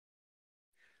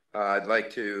I'd like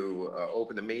to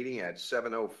open the meeting at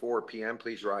 7:04 p.m.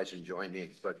 Please rise and join me in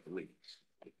pledge of allegiance.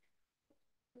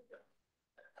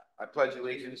 I pledge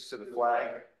allegiance to the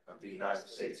flag of the United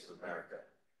States of America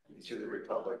and to the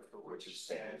republic for which it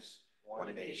stands,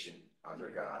 one nation, under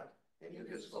God,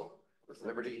 indivisible, with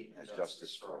liberty and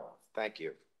justice for all. Thank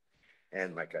you.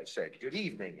 And like I said, good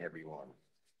evening, everyone.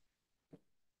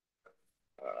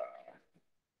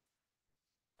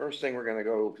 First thing we're going to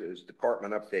go to is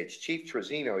department updates. Chief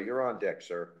Trezino, you're on deck,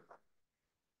 sir.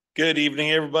 Good evening,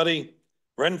 everybody.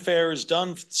 Ren Fair is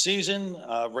done for the season.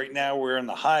 Right now, we're in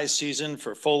the high season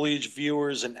for foliage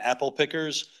viewers and apple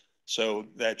pickers. So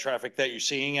that traffic that you're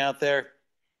seeing out there,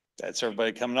 that's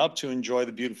everybody coming up to enjoy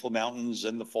the beautiful mountains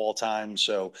in the fall time.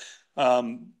 So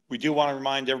we do want to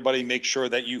remind everybody, make sure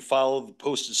that you follow the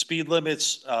posted speed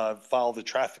limits, follow the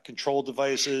traffic control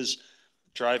devices,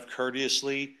 drive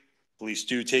courteously. Police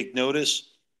do take notice.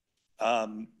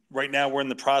 Right now, we're in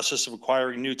the process of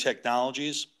acquiring new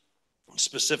technologies,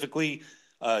 specifically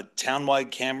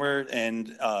townwide camera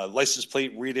and license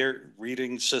plate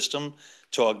reading system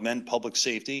to augment public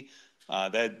safety.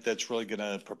 That's really going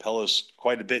to propel us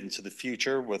quite a bit into the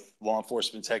future with law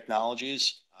enforcement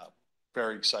technologies.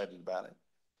 Very excited about it.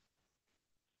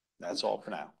 That's all for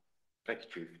now. Thank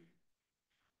you, Chief.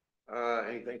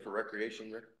 Anything for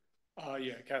recreation, Rick?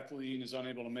 Yeah, Kathleen is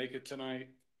unable to make it tonight.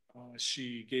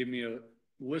 She gave me a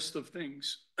list of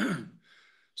things.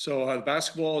 So the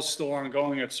basketball is still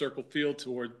ongoing at Circle Field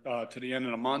to the end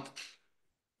of the month.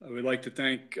 We'd like to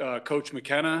thank Coach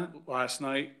McKenna last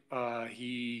night.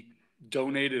 He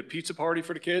donated a pizza party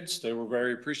for the kids. They were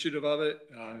very appreciative of it.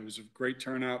 It was a great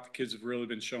turnout. The kids have really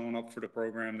been showing up for the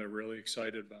program. They're really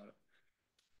excited about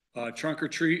it. Trunk or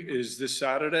treat is this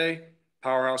Saturday,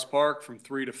 Powerhouse Park from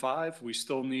 3 to 5. We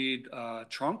still need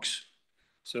trunks.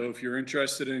 So if you're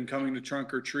interested in coming to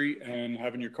trunk or treat and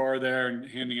having your car there and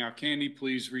handing out candy,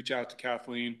 please reach out to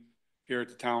Kathleen here at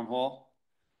the town hall.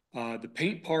 The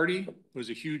paint party was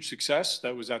a huge success.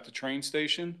 That was at the train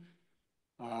station.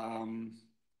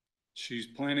 She's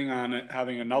planning on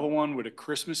having another one with a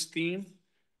Christmas theme,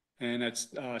 and it's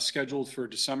scheduled for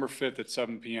December 5th at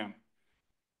 7 p.m.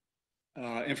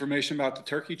 Information about the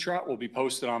turkey trot will be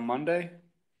posted on Monday.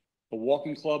 The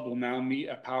walking club will now meet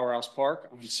at Powerhouse Park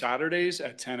on Saturdays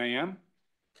at 10 a.m.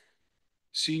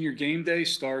 Senior game day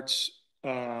starts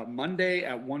Monday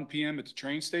at 1 p.m. at the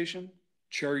train station.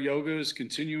 Chair yoga is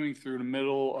continuing through the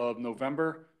middle of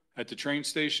November at the train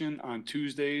station on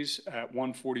Tuesdays at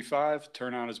 1:45.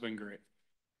 Turnout has been great.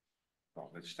 Oh,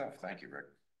 good stuff. Thank you, Rick.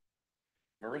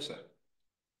 Marissa?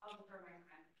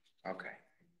 Okay.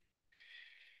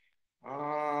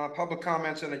 Public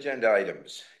comments on agenda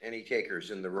items. Any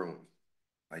takers in the room?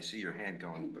 I see your hand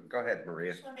going, but go ahead,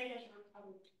 Maria.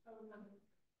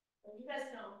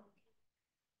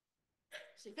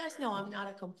 You guys know I'm not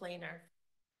a complainer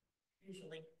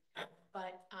usually,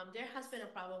 but there has been a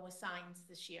problem with signs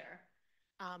this year.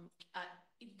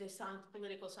 The signs,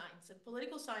 political signs, and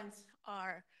political signs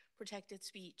are protected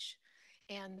speech,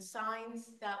 and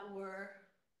signs that were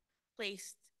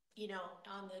placed,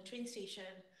 on the train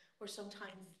station were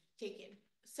sometimes taken,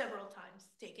 several times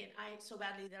taken. So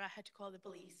badly that I had to call the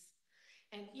police.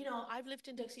 And I've lived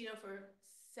in Tuxedo for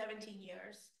 17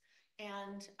 years,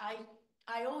 and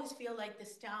I always feel like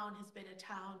this town has been a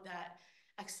town that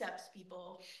accepts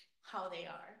people how they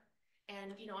are.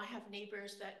 And I have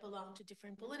neighbors that belong to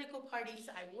different political parties.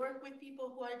 I work with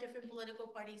people who are different political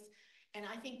parties, and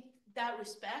I think that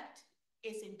respect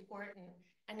is important,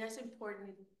 and that's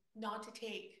important not to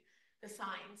take the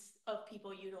signs of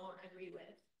people you don't agree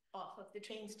with off of the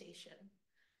train station.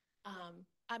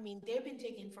 I mean, they've been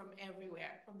taken from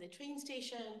everywhere, from the train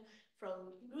station,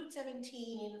 from Route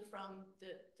 17, from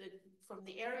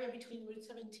the area between Route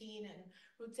 17 and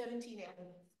Route 17,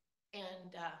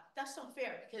 and that's not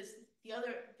fair because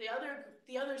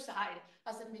the other side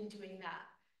hasn't been doing that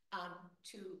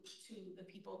to the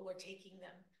people who are taking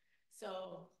them.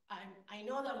 So I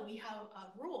know that we have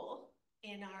a rule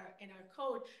in our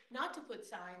code not to put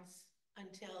signs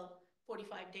until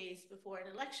 45 days before an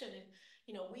election,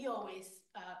 and we always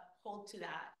hold to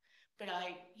that. But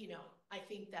I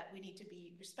think that we need to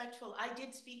be respectful. I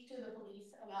did speak to the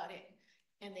police about it,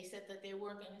 and they said that they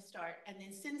were going to start, and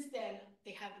then since then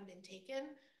they haven't been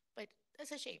taken. But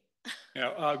that's a shame.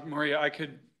 Yeah, Maria, I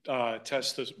could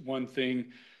test this one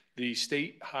thing. The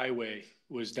state highway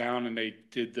was down, and they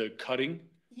did the cutting.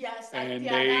 Yes, and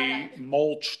they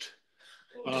mulched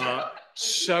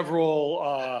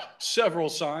Several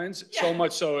signs, so Yeah.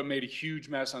 much so it made a huge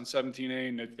mess on 17A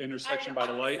in the intersection by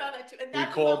the I light. saw that too, and We that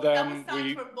was called all- that them, was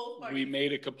signs from both we parties.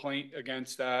 made a complaint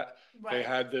against that. They Right.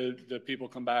 had the people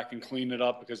come back and clean it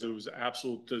up because it was an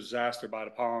absolute disaster by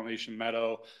the Pollination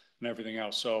Meadow and everything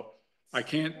else. So I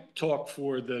can't talk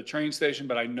for the train station,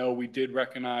 but I know we did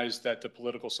recognize that the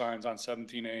political signs on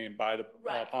 17A and by the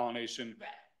Right. Pollination Right.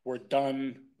 were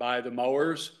done by the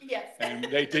mowers. Yes. And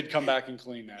they did come back and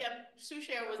clean that. Yeah,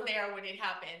 Sushare was there when it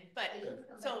happened, but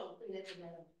so,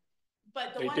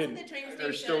 but the They ones in the didn't. train station.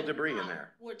 There's still debris in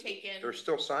there. Were taken. There's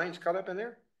still signs cut up in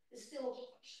there? It's still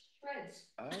shreds.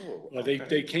 Oh. Well, they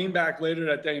okay. came back later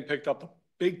that day and picked up the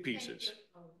big pieces.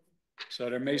 So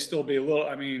there may still be a little,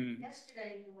 I mean,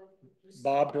 Yesterday.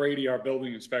 Bob Brady, our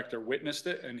building inspector, witnessed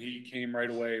it and he came right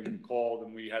away and called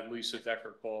and we had Lisa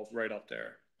Decker called right up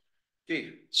there.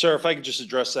 Chief, Sir, if I could just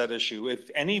address that issue,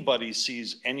 if anybody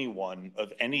sees anyone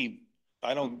of any,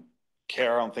 I don't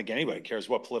care, I don't think anybody cares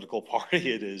what political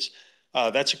party it is,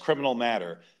 that's a criminal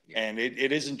matter. And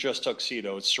it isn't just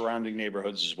Tuxedo, it's surrounding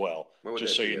neighborhoods as well, what would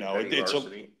just that so be, you a know. petty It's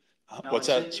larceny? what's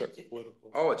that, sir?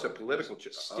 Oh, it's a political,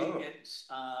 oh, It's,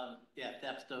 yeah,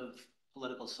 theft of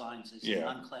political signs is an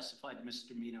Yeah. unclassified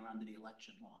misdemeanor under the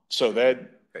election law. So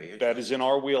that okay. is in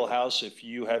our wheelhouse. If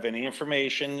you have any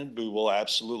information, we will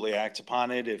absolutely act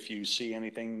upon it. If you see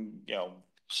anything, you know,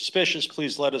 suspicious,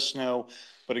 please let us know.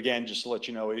 But again, just to let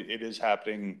you know, it is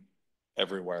happening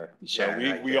everywhere. So Yeah,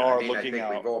 and we I are mean, I looking think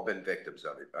out. we've all been victims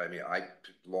of it. I mean, I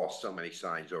lost so many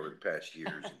signs over the past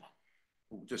years.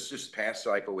 Just past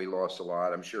cycle, we lost a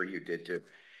lot. I'm sure you did too.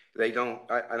 They don't,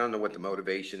 I don't know what the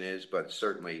motivation is, but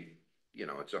certainly, you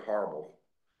know, it's a horrible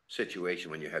situation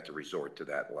when you have to resort to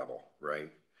that level, right?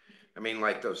 I mean,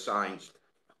 like those signs.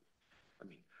 I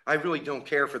mean, I really don't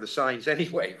care for the signs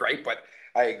anyway, right? But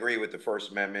I agree with the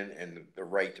First Amendment and the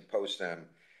right to post them.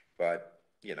 But,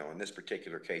 you know, in this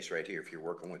particular case right here, if you're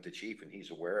working with the chief and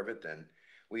he's aware of it, then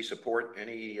we support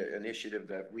any initiative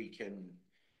that we can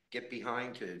get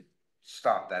behind to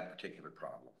stop that particular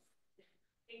problem.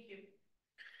 Thank you. Do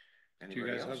you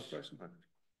Anybody guys have a else? question?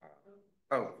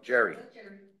 Oh, Jerry.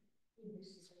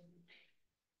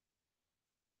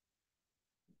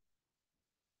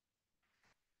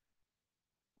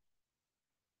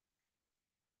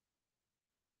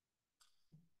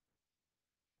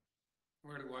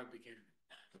 Where do I begin?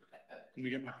 Let me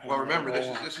get my pen. Well, remember,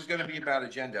 Hold on. this is gonna be about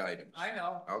agenda items. I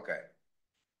know, Okay.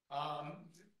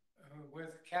 with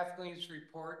Kathleen's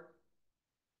report,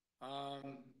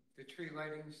 the tree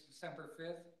lighting's December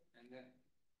 5th, and then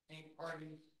paint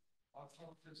party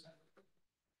also December 5th.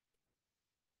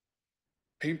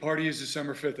 Paint party is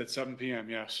December 5th at 7 PM,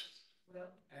 yes.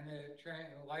 And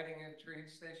the lighting at train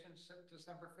station,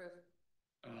 December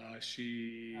 5th?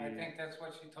 She, I think that's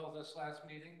what she told us last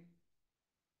meeting.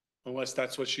 unless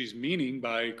that's what she's meaning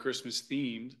by Christmas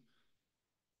themed.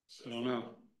 I don't know.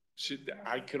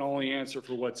 I can only answer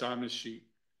for what's on this sheet.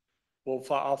 Well,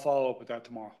 I'll follow up with that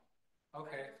tomorrow.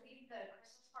 Okay, I believe the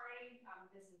Christmas party,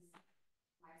 this is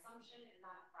my assumption, is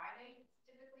not Friday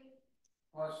typically.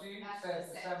 well, she That's said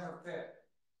the December 5th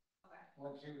Okay.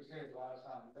 when she was here last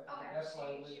time. Okay, That's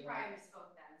why she probably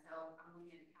misspoke then, so I'm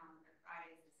looking at the calendar,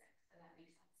 Friday's the 6th, so that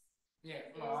makes sense. Yeah,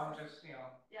 well, I'm just,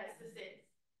 Yes, this is.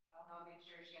 I'll make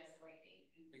sure she has the right date.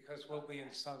 because we'll be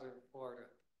in southern Florida.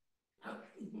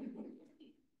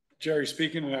 Jerry,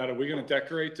 speaking of that, are we gonna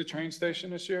decorate the train station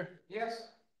this year? Yes,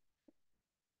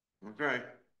 Okay.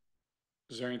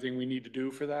 Is there anything we need to do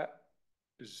for that?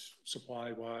 Is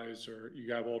supply wise, or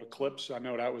you have all the clips? I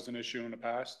know that was an issue in the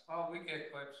past. oh, we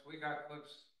get clips, we got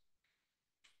clips.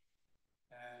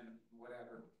 And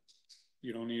whatever.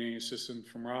 You don't need any assistance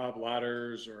from Rob,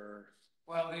 ladders, or,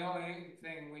 Well, the only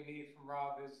thing we need from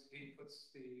Rob is he puts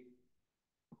the,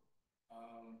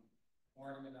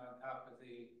 ornament on top of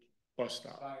the bus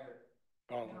stop? fire.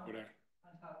 Oh, over there.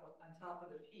 On top of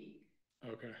the peak,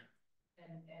 Okay,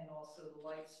 and also the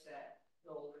lights that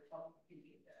go over top of the peak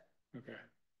of that. okay.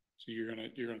 So you're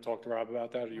gonna talk to Rob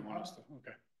about that, or you want us to?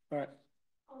 Okay, all right.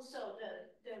 Also,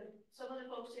 some of the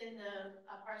folks in the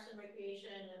Parks and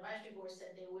Recreation and Advisory Board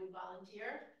said they would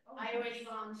volunteer. I already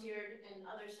volunteered, and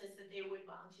others said that they would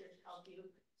volunteer to help you,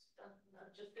 not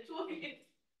just the two of you.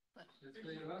 The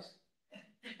three of us,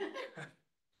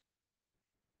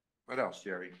 What else,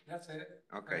 Jerry? that's it.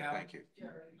 Okay, Yeah. thank you.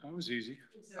 Jerry, That was easy.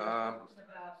 is there Um, something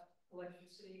about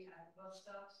electricity at the bus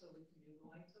stop so we can do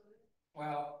lights over it?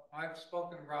 Well, I've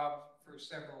spoken to Rob for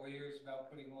several years about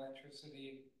putting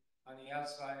electricity on the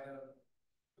outside of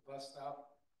the bus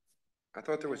stop. I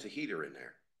thought there was a heater in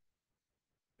there.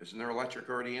 Isn't there electric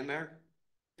already in there?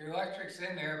 The electric's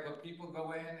in there, but people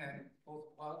go in and pull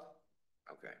the plug.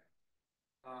 Okay.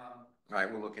 All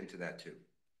right, we'll look into that too.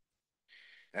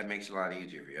 That makes it a lot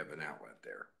easier if you have an outlet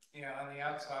there. Yeah, on the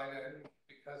outside,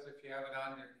 because if you have it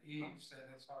on your eaves, then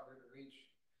it's harder to reach.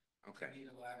 Okay, You need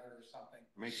a ladder or something.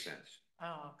 makes sense.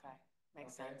 Oh, okay,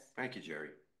 makes Okay. sense. Thank you, Jerry.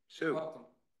 Sue? Welcome.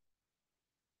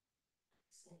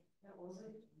 That was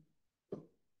it.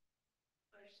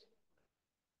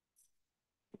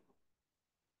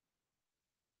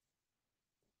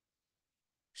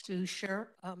 Sue,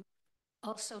 sure.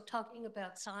 Also talking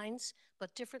about signs,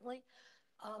 but differently.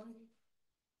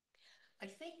 I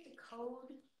think the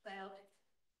code about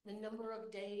the number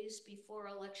of days before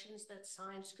elections that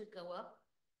signs could go up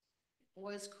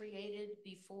was created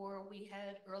before we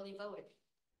had early voting.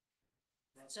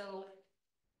 So,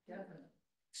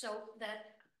 so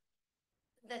that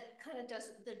kind of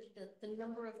doesn't, the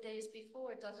number of days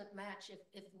before doesn't match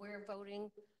if we're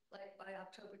voting like by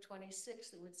October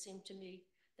 26th, it would seem to me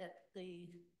that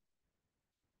we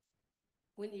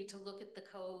need to look at the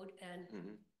code and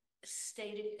Mhm.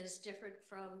 state it as different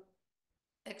from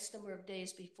X number of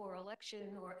days before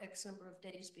election or X number of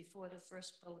days before the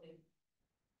first voting.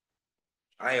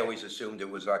 I always assumed it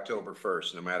was October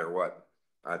 1st, no matter what.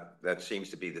 That seems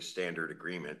to be the standard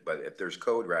agreement, but if there's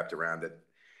code wrapped around it,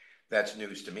 that's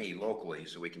news to me locally,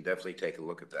 so we can definitely take a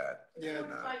look at that. Yeah.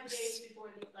 And, 5 days before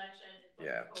the election.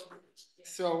 Yeah.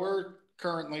 So we're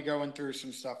currently going through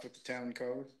some stuff with the town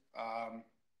code,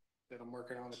 that I'm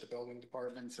working on at the building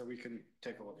department, so we can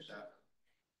take a look at that.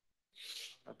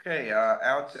 Okay,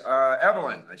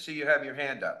 Evelyn, I see you have your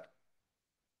hand up.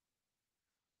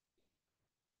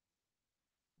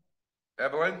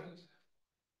 Evelyn?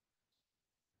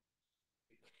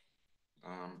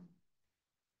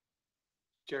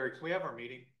 Jerry, can we have our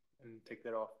meeting and take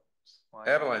that off?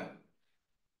 Evelyn,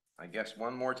 I guess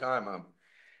one more time,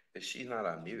 is she not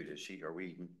on mute? Is she, are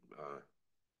we,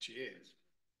 She is.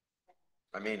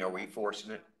 I mean, are we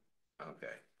forcing it?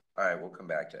 Okay, all right, we'll come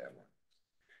back to Evelyn.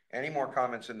 Any more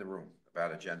comments in the room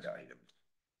about agenda items?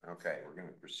 Okay, we're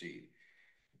gonna proceed.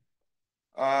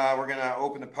 We're gonna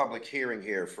open the public hearing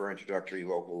here for introductory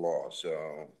local law,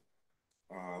 so,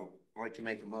 I'd like to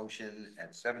make a motion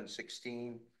at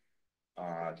 7:16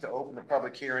 to open the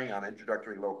public hearing on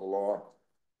introductory local law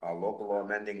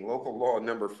amending local law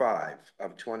number 5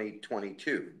 of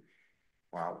 2022.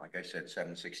 Wow, like I said,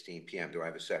 7:16 PM. Do I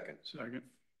have a second? Second.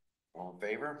 All in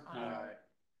favor? Aye.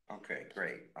 Okay,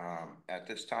 great. At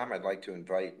this time, I'd like to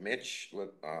invite Mitch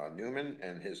Newman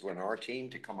and his Lennar team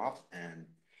to come up and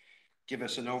give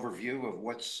us an overview of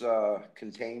what's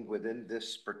contained within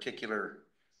this particular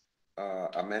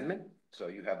amendment. So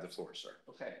you have the floor, sir.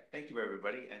 Okay, thank you,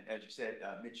 everybody. And as you said,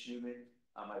 Mitch Newman,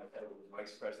 I'm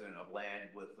Vice President of Land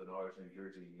with Lennar's New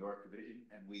Jersey, New York Division,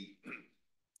 and we,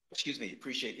 excuse me,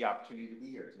 appreciate the opportunity to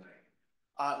be here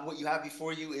tonight. What you have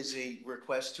before you is a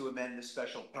request to amend the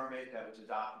special permit that was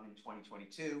adopted in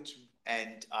 2022.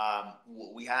 And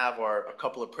what we have are a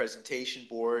couple of presentation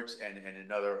boards and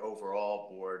another overall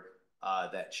board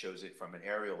that shows it from an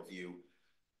aerial view.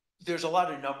 There's a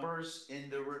lot of numbers in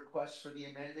the request for the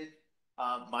amended.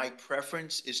 My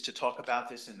preference is to talk about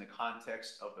this in the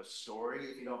context of a story,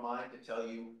 if you don't mind, to tell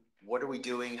you what are we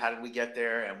doing, how did we get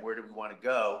there, and where do we want to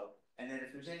go. And then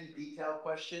if there's any detailed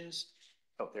questions,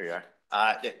 oh, there you are.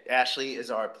 Ashley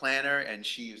is our planner, and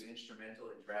she is instrumental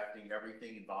in drafting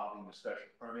everything involving the special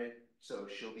permit. So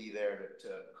she'll be there to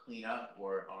clean up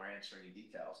or answer any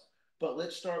details. But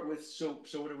let's start with, so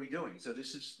what are we doing? So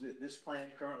this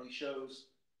plan currently shows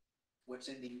what's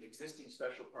in the existing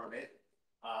special permit.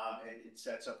 And it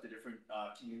sets up the different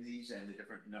communities and the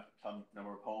different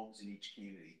number of homes in each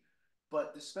community.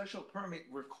 But the special permit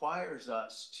requires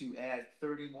us to add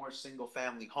 30 more single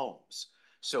family homes.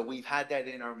 So we've had that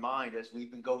in our mind as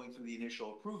we've been going through the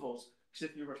initial approvals. Because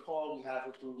if you recall, we have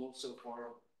approvals so far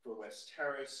for West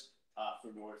Terrace,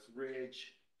 for North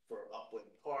Ridge, for Upland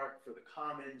Park, for the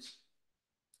Commons.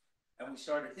 And we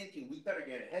started thinking we better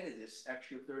get ahead of this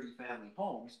extra 30 family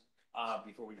homes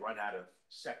before we run out of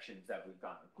sections that we've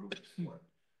gotten approvals for.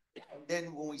 And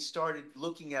then when we started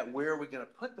looking at where we're going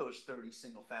to put those 30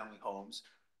 single family homes,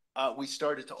 we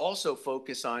started to also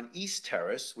focus on East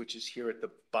Terrace, which is here at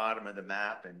the bottom of the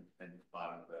map and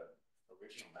bottom of the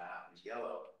original map in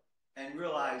yellow, and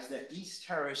realized that East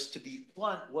Terrace, to be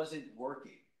blunt, wasn't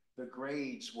working. The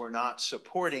grades were not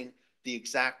supporting the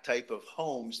exact type of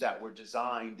homes that were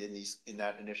designed in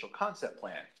that initial concept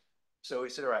plan. So we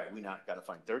said, all right, we now got to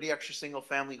find 30 extra single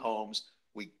family homes.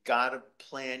 We got to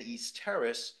plan East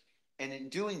Terrace. And in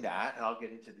doing that, and I'll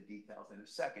get into the details in a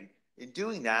second, in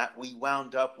doing that, we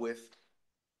wound up with,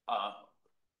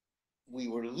 we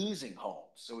were losing homes.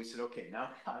 So we said, okay, now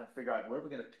we got to figure out where we're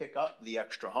going to pick up the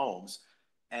extra homes.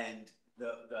 And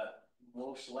the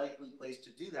most likely place to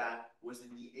do that was in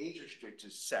the age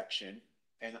restricted section,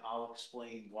 and I'll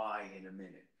explain why in a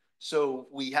minute. So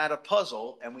we had a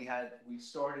puzzle, and we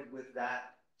started with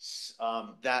that,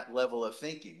 that level of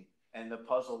thinking, and the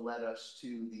puzzle led us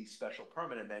to the special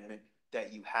permit amendment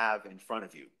that you have in front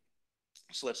of you.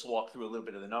 So let's walk through a little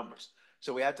bit of the numbers.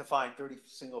 So we had to find 30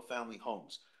 single-family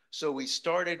homes. So we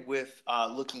started with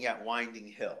looking at Winding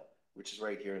Hill, which is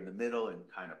right here in the middle and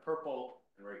kind of purple,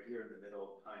 and right here in the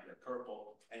middle, kind of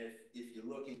purple. And if you're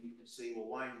looking, you can see, well,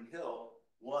 Winding Hill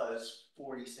was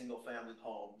 40 single-family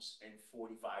homes and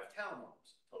 45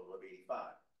 townhomes, total of 85.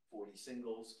 40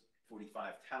 singles,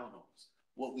 45 townhomes.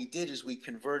 What we did is we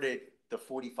converted the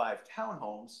 45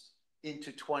 townhomes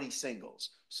into 20 singles.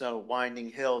 So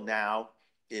Winding Hill now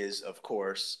is, of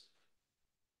course,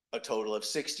 a total of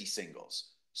 60 singles.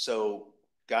 So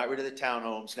got rid of the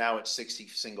townhomes, now it's 60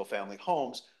 single-family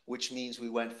homes, which means we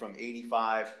went from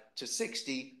 85 to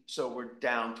 60, so we're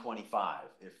down 25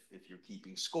 if you're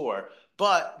keeping score.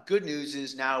 But good news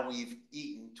is now we've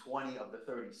eaten 20 of the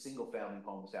 30 single-family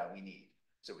homes that we need.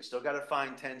 So we still got to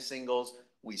find 10 singles.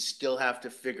 We still have to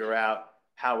figure out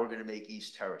how we're going to make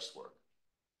East Terrace work.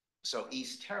 So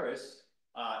East Terrace,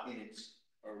 in its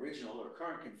original or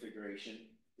current configuration,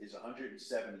 is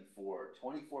 174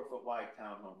 24-foot wide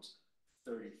townhomes,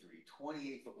 33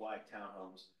 28-foot wide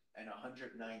townhomes, and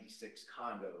 196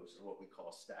 condos, or what we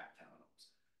call stacked townhomes.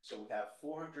 So we have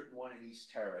 401 in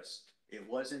East Terrace. It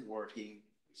wasn't working.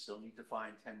 We still need to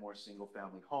find 10 more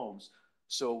single-family homes.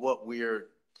 So what we're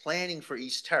planning for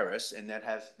East Terrace, and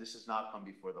this has not come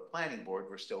before the planning board,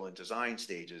 we're still in design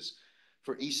stages.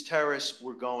 For East Terrace,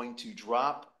 we're going to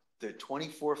drop the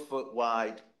 24-foot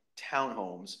wide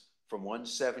townhomes from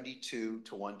 172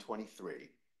 to 123.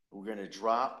 We're going to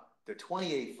drop the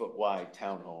 28-foot wide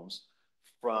townhomes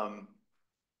from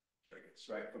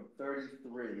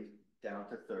 33 down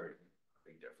to 30,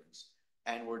 big difference.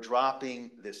 And we're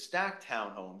dropping the stacked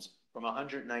townhomes from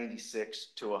 196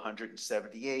 to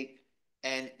 178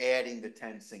 and adding the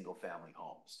 10 single-family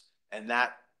homes. And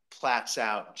that plats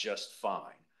out just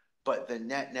fine. But the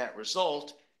net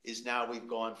result is now we've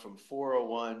gone from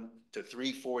 401 to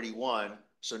 341,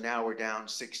 so now we're down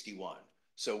 61.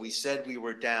 So we said we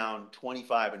were down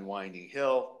 25 in Winding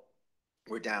Hill,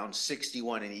 we're down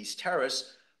 61 in East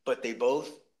Terrace, but they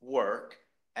both work,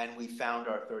 and we found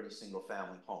our 30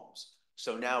 single-family homes.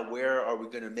 So now where are we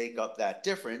going to make up that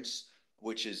difference,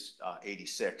 which is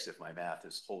 86 if my math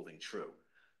is holding true.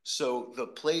 So the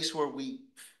place where we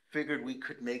figured we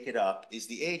could make it up is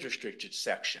the age-restricted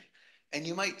section. And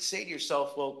you might say to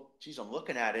yourself, well, geez, I'm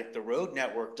looking at it. The road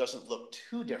network doesn't look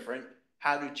too different.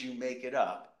 How did you make it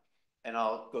up? And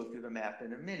I'll go through the math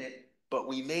in a minute. But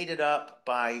we made it up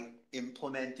by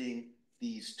implementing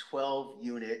these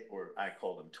 12-unit, or I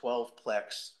call them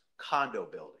 12-plex condo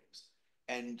buildings.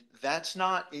 And that's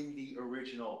not in the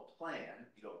original plan.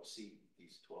 You don't see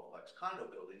these 12-plex condo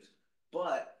buildings.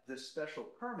 But the special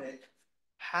permit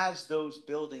has those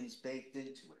buildings baked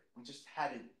into it. We just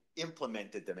hadn't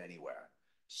implemented them anywhere.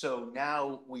 So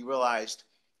now we realized,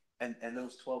 and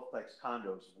those 12-plex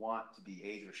condos want to be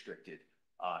age restricted.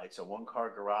 It's a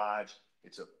one-car garage.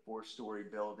 It's a 4-story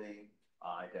building.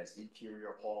 It has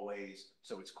interior hallways,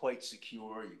 so it's quite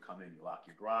secure. You come in, you lock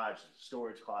your garage, there's a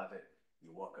storage closet.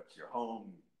 You walk up to your home,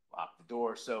 you lock the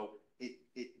door. So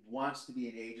it wants to be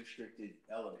an age-restricted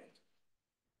element.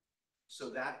 So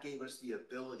that gave us the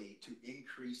ability to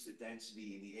increase the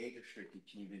density in the age-restricted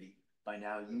community by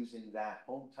now using that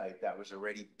home type that was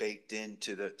already baked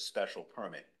into the special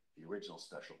permit, the original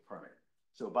special permit.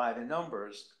 So by the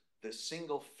numbers, the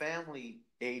single-family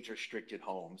age-restricted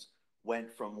homes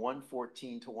went from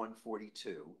 114 to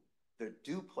 142. The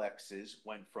duplexes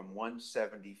went from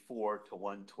 174 to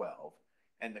 112.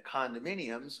 And the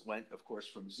condominiums went, of course,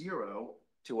 from 0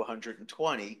 to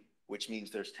 120, which means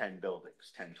there's 10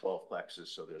 buildings, 10 12-plexes,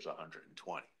 so there's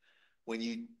 120. When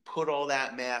you put all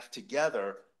that math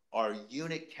together, our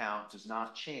unit count does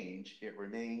not change. It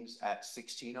remains at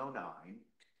 1609,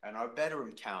 and our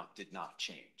bedroom count did not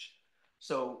change.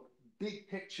 So big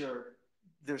picture,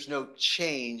 there's no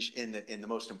change in the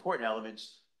most important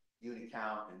elements, unit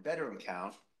count and bedroom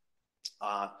count.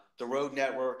 The road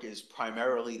network is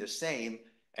primarily the same.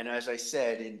 And as I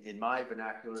said, in my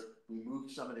vernacular, we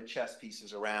moved some of the chess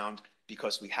pieces around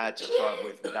because we had to start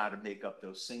with, we got to make up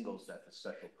those singles that the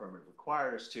special permit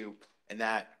required us to. And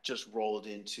that just rolled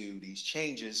into these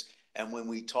changes. And when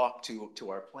we talked to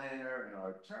our planner and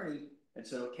our attorney and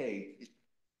said, okay,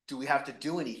 do we have to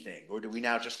do anything? Or do we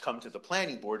now just come to the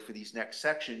planning board for these next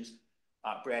sections?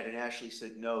 Brad and Ashley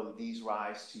said, no, these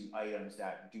rise to items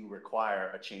that do require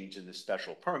a change in the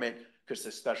special permit because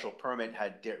the special permit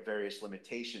had various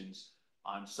limitations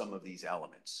on some of these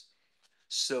elements.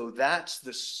 So that's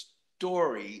the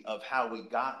story of how we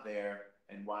got there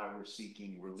and why we're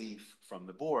seeking relief from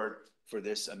the board for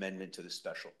this amendment to the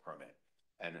special permit.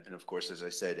 And of course, as I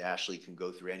said, Ashley can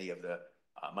go through any of the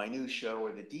minutia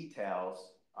or the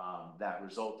details that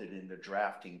resulted in the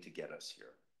drafting to get us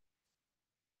here.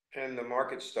 And the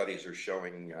market studies are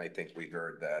showing, I think we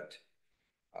heard that,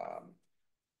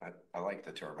 I like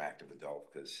the term active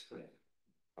adult because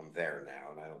I'm there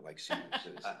now and I don't like senior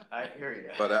citizens. I hear you.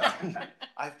 But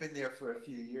I've been there for a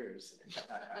few years.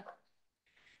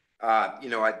 you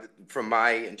know, from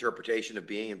my interpretation of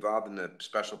being involved in the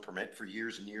special permit for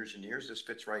years and years and years, this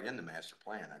fits right in the master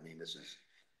plan. I mean, this is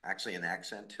actually an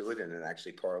accent to it, and it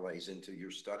actually parlays into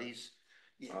your studies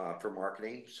for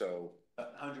marketing. So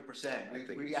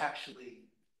 100%. We actually,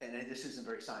 and this isn't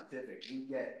very scientific, we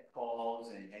get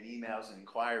calls and emails and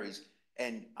inquiries,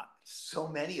 and so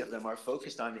many of them are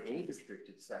focused on the age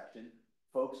restricted section.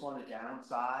 Folks want to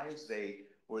downsize, they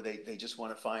just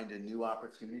want to find a new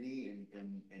opportunity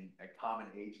in a common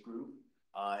age group.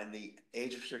 And the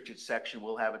age restricted section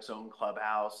will have its own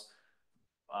clubhouse,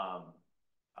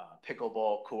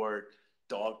 pickleball court,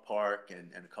 dog park,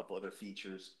 and a couple other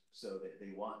features, so that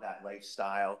they want that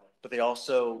lifestyle. But they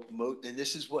also, and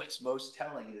this is what's most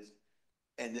telling is,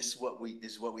 and this is what we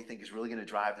think is really going to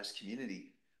drive this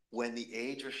community. When the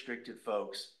age restricted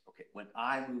folks, okay, when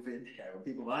I move in there, when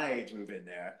people my age move in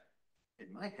there,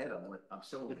 in my head, I'm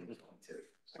still only 22.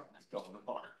 Something's going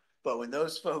on. But when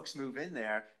those folks move in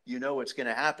there, you know what's going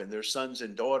to happen. Their sons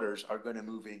and daughters are going to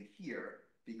move in here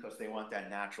because they want that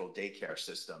natural daycare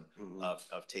system of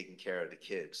taking care of the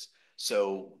kids.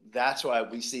 So that's why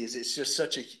we see it's just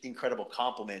such an incredible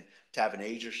compliment to have an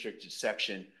age restricted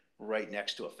section right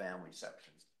next to a family section.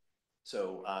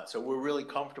 So we're really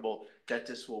comfortable that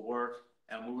this will work,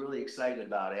 and we're really excited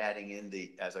about adding in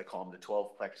the, as I call them, the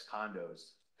 12-plex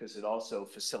condos, because it also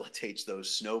facilitates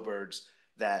those snowbirds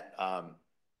that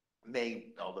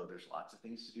although there's lots of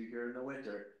things to do here in the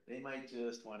winter, they might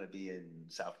just want to be in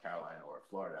South Carolina or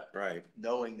Florida. right.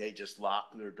 Knowing they just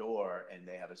lock their door and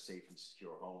they have a safe and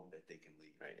secure home that they can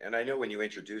leave. Right. And I know when you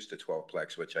introduced the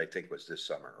 12-plex, which I think was this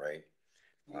summer, right?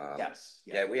 Yes.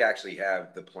 Yeah, we actually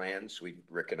have the plans.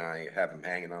 Rick and I have them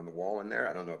hanging on the wall in there.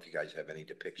 I don't know if you guys have any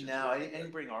depictions. No, I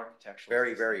didn't bring architectural.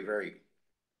 Very, very, very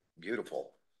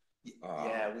beautiful.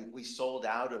 Yeah, we sold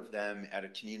out of them at a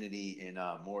community in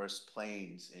Morris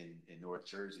Plains in North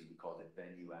Jersey. We called it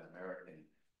Venue at American.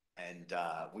 And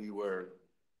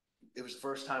it was the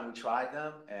first time we tried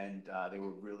them, and they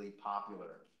were really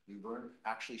popular. We weren't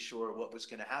actually sure what was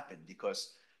going to happen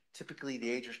because typically the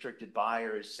age restricted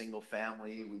buyer is single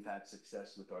family. We've had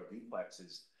success with our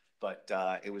duplexes, but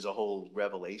it was a whole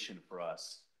revelation for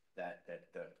us that the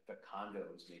condo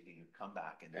is making a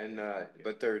comeback.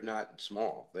 But they're not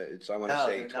small. It's, I want to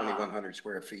say 2,100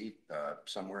 square feet,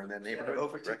 somewhere in that neighborhood.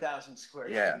 Over 2,000 square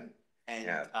feet. Yeah. And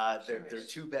they're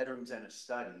 2 bedrooms and a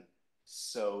study.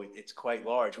 So it's quite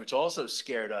large, which also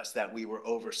scared us that we were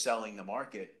overselling the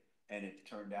market. And it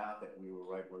turned out that we were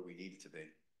right where we needed to be.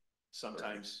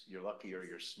 Sometimes you're lucky or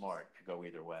you're smart. It could go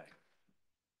either way.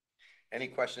 Any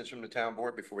questions from the town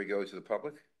board before we go to the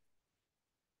public?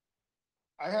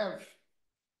 I have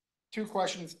 2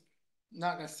 questions,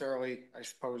 not necessarily, I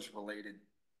suppose, related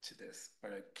to this,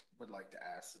 but I would like to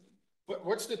ask them.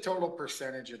 What's the total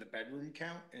percentage of the bedroom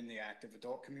count in the active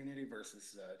adult community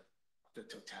versus the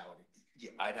totality?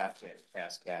 Yeah, I'd have to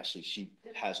ask Ashley. She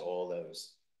has all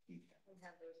those. I don't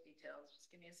have those details. Just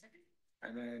give me a second.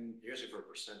 And then, Usually for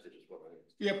percentage is what I.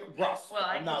 yeah, rough. Well,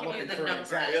 I I'm not can give you looking the for an number.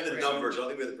 exact. We have the numbers. I don't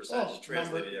think we have the percentages Oh,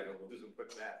 translated yet, but we'll do some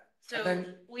quick math. So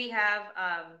then- we have,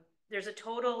 there's a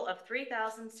total of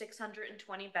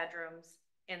 3,620 bedrooms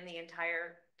in the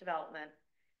entire development.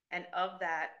 And of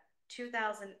that,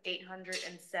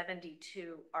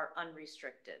 2,872 are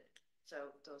unrestricted.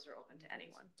 So those are open to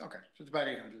anyone. Okay, so it's about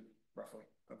 800 roughly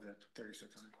of the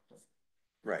 3,600.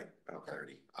 Right, about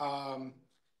 30.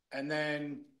 And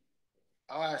then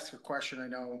I'll ask a question I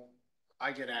know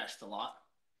I get asked a lot.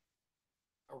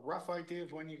 A rough idea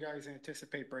of when you guys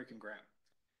anticipate breaking ground?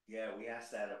 Yeah, we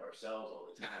ask that of ourselves all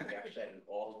the time. We actually had an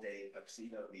all-day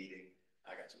tuxedo meeting.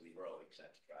 I got to leave early because I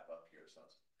had to drive up here, so I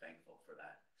was thankful for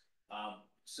that.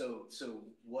 So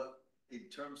what, in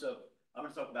terms of, I'm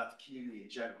going to talk about the community in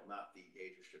general, not the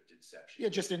age-restricted section. Yeah,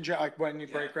 just in like when you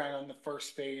break ground on the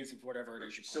first phase of whatever it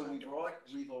is you. So we've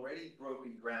already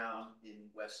broken ground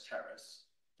in West Terrace,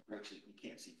 which you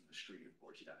can't see from the street, of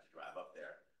course. You'd have to drive up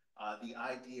there. The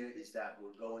idea is that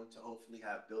we're going to hopefully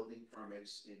have building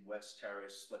permits in West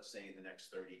Terrace, let's say in the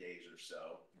next 30 days or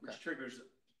so, which triggers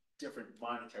different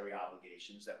monetary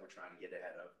obligations that we're trying to get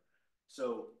ahead of.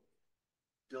 So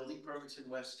building permits in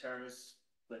West Terrace,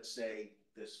 let's say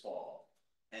this fall.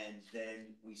 And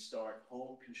then we start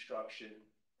home construction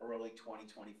early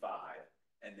 2025.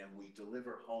 And then we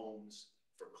deliver homes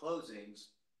for closings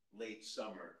late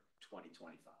summer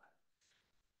 2025.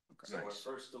 So our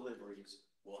first deliveries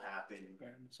will happen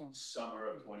summer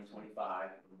of 2025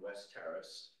 in West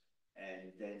Terrace.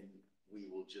 And then we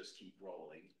will just keep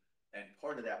rolling. And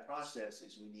part of that process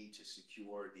is we need to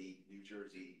secure the New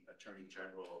Jersey Attorney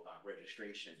General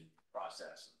registration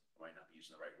process. I might not be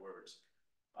using the right words.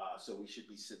 So we should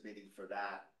be submitting for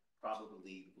that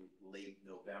probably late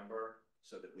November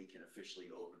so that we can officially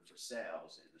open for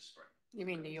sales in the spring. You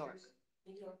mean New York?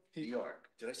 New York.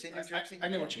 Did I say New Jersey? I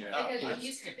know what you meant. Because it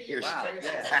used to be. Wow,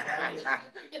 yeah.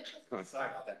 Sorry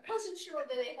about that. Wasn't sure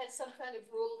that they had some kind of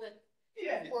rule that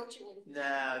Yeah. worked you in.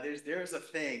 No, there's a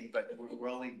thing, but we're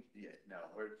only,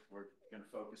 we're gonna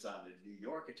focus on the New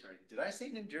York attorney. Did I say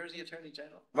New Jersey Attorney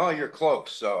General? Well, you're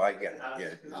close, so I get it.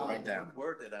 Yeah, it's right down.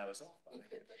 Word that I was off by.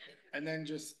 And then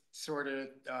just sort of,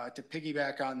 to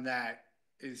piggyback on that,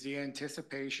 is the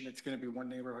anticipation it's gonna be one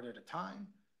neighborhood at a time?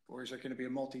 Or is it gonna be a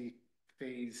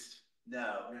multi-phased?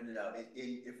 No.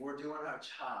 If we're doing our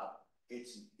job,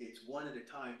 it's one at a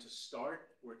time to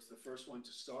start, or it's the first one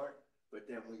to start, but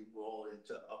then we roll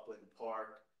into Upland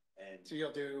Park and. So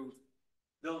you'll do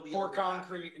There'll be pour overlap.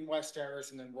 concrete in West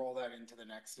Terrace and then roll that into the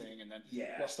next thing, and then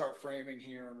Yeah. we'll start framing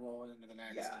here and roll it into the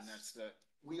next, Yes. and that's the.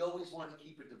 We always want to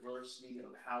keep a diversity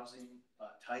of housing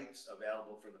types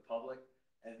available for the public.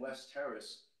 And West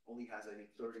Terrace only has, I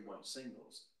think, 31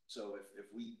 singles. So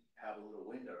if we have a little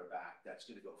window back, that's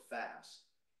going to go fast.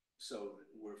 So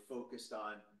we're focused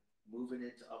on moving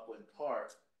it to Upland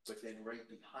Park, but then right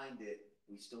behind it,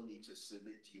 we still need to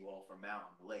submit to you all for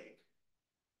Mountain Lake.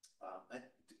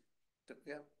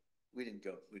 Yeah, we didn't,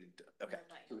 okay.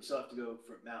 So we still have to go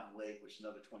for Mountain Lake, which is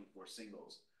another 24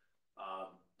 singles.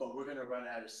 But we're gonna run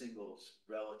out of singles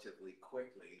relatively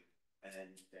quickly,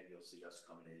 and then you'll see us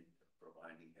coming in for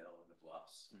Winding Hill and the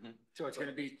Bluffs. So it's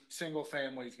gonna be, single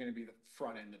family is gonna be the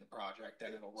front end of the project,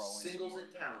 then it'll roll into. Singles and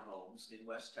townhomes in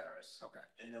West Terrace. Okay.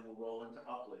 And then we'll roll into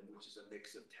Upland, which is a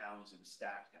mix of towns and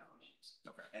stacked townhomes.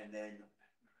 Okay. And then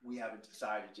we haven't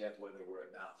decided yet whether we're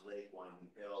at Mountain Lake, Winding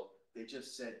Hill. They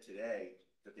just said today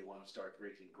that they want to start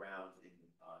breaking ground in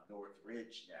North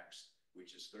Ridge next,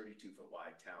 which is 32-foot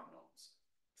wide townhomes.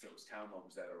 So it's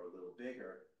townhomes that are a little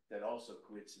bigger that also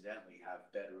coincidentally have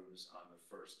bedrooms on the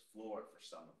first floor for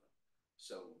some of them.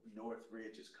 So North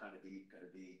Ridge is kind of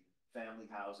gonna be family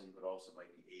housing, but also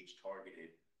might be age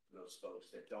targeted for those folks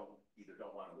that either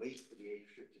don't want to wait for the age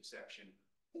restricted section,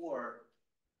 or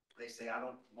they say, I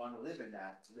don't want to live in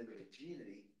that limited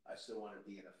community. I still want to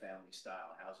be in a family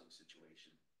style housing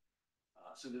situation.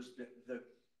 So there's the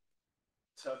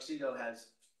Tuxedo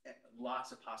has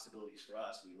lots of possibilities for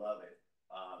us. We love it.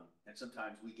 And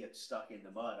sometimes we get stuck in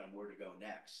the mud on where to go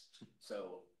next.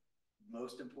 So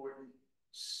most important,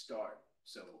 start.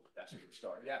 So that's where we're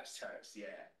starting. Yes. Yeah.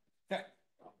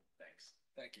 Thanks.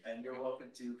 Thank you. And you're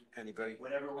welcome to, Anybody?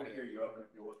 whenever we're here, you're welcome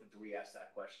to re-ask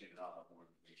that question, and I'll have more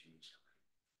information each time.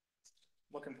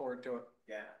 Looking forward to it.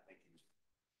 Yeah, thank you.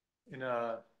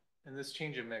 In this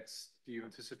change of mix, do you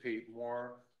anticipate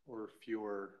more or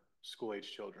fewer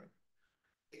school-age children?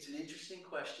 It's an interesting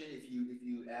question. If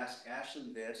you ask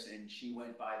Ashley this and she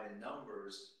went by the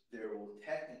numbers, there will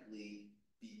technically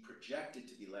be projected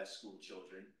to be less school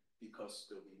children because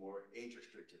there'll be more age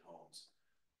restricted homes.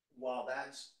 While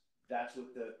that's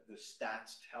what the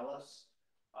stats tell us,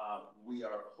 we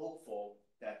are hopeful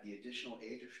that the additional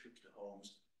age restricted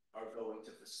homes are going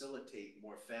to facilitate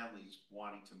more families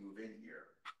wanting to move in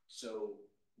here. So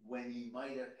when you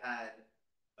might have had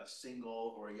a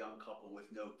single or a young couple with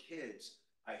no kids,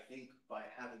 I think by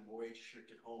having more age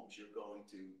restricted homes, you're going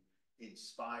to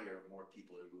inspire more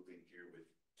people to move in here with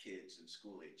kids and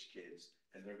school age kids.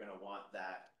 And they're going to want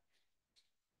that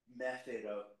method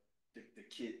of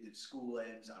the school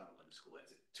ends, I don't know when the school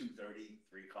ends, at 2:30,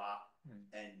 3 o'clock,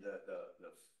 and the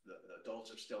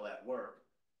adults are still at work.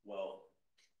 Well,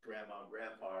 grandma and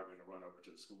grandpa are going to run over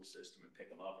to the school system and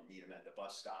pick them up and meet them at the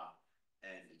bus stop.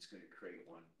 And it's going to create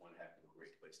one heck of a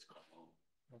great place to come home.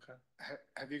 Okay.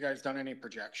 Have you guys done any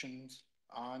projections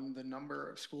on the number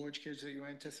of school age kids that you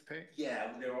anticipate?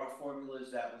 Yeah, there are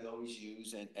formulas that we always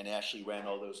use, and Ashley ran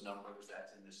all those numbers.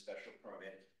 That's in the special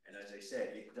permit. And as I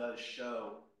said, it does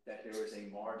show that there is a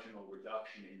marginal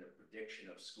reduction in the prediction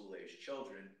of school age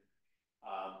children.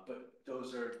 But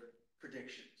those are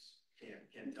predictions.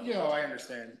 Can't tell. Yeah, I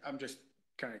understand. I'm just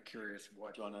kind of curious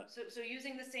what. So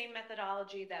using the same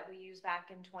methodology that we used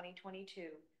back in 2022,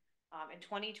 in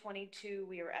 2022,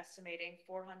 we were estimating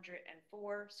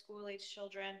 404 school-age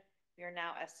children. We are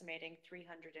now estimating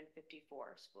 354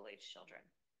 school-age children.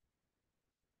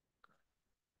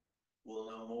 We'll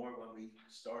know more when we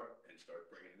start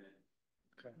bringing them in.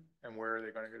 Okay. And where are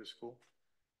they gonna go to school?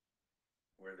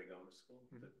 Where are they going to school?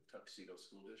 The Tuxedo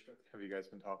School District? Have you guys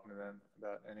been talking to them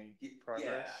about any Yeah,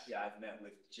 progress? yeah, I've met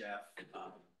with Jeff,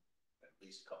 at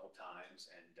least a couple times,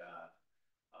 and,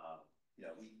 you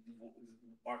know,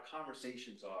 our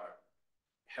conversations are,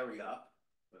 hurry up,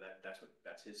 well,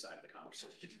 that's his side of the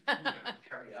conversation.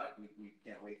 Hurry up, we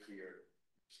can't wait for your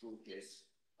school kids.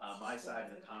 My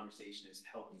side of the conversation is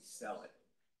help me sell it,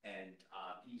 and,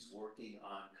 he's working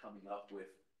on coming up with,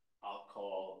 I'll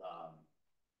call,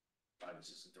 probably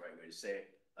this isn't the right way to say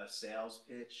it, a sales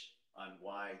pitch on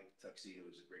why Tuxedo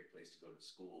is a great place to go to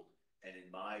school. And in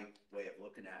my way of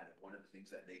looking at it, one of the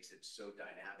things that makes it so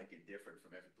dynamic and different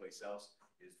from every place else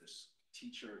is this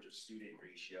teacher to student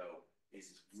ratio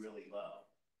is really low,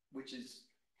 which is,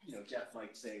 you know, Jeff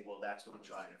might say, well, that's what I'm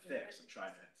trying to fix. I'm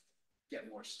trying to get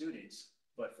more students.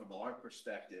 But from our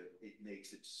perspective, it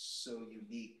makes it so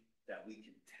unique that we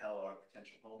can tell our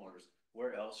potential homeowners,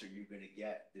 where else are you going to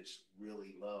get this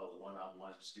really low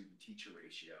one-on-one student-teacher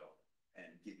ratio and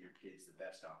give your kids the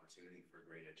best opportunity for a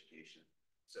great education?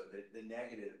 So the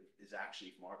negative is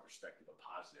actually, from our perspective, a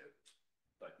positive.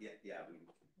 But yeah,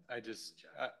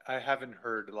 I haven't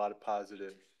heard a lot of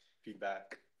positive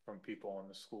feedback from people on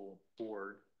the school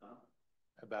board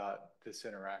about this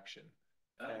interaction.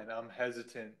 And I'm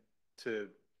hesitant to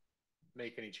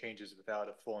make any changes without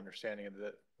a full understanding of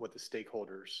what the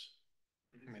stakeholders,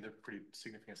 I mean, they're pretty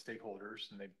significant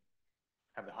stakeholders, and they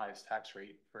have the highest tax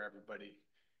rate for everybody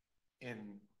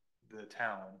in the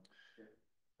town.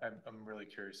 I'm really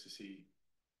curious to see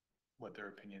what their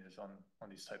opinion is on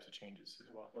these types of changes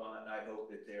as well. Well, and I hope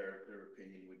that their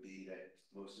opinion would be that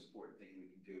the most important thing we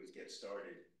can do is get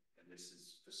started, and this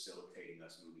is facilitating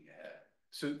us moving ahead.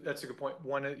 So that's a good point.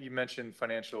 One, you mentioned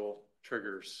financial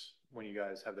triggers when you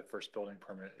guys have the first building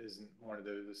permit. Isn't one of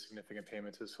those a significant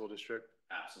payment to the school district?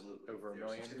 Absolutely. Over $1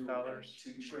 million?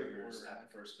 Two triggers at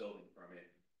the first building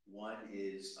permit. One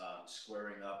is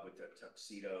squaring up with the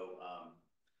Tuxedo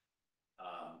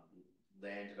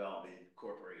Land Development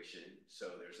Corporation.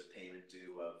 So there's a payment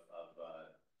due of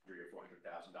 $300,000 or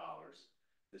 $400,000.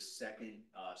 The second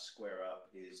square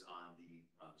up is on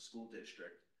the school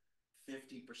district.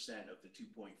 50% of the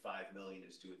 2.5 million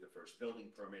is due at the first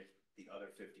building permit. The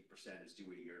other 50% is due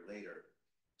a year later.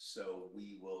 So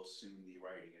we will soon be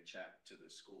writing a check to the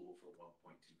school for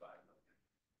 1.25 million.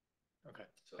 Okay.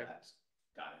 So that's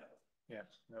gotta help. Yeah,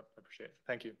 no, I appreciate it.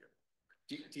 Thank you.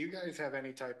 Do you guys have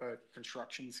any type of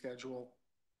construction schedule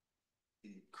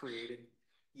created?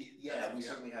 Yeah, we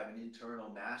certainly have an internal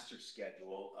master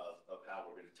schedule of how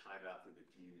we're gonna time out through the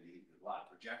community. There's a lot of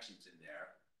projections in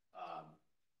there.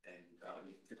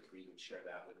 We typically would share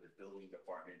that with the building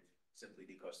department simply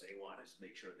because they want us to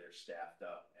make sure they're staffed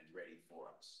up and ready for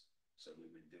us. So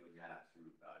we've been doing that through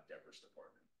Deborah's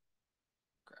department.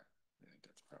 Okay, I think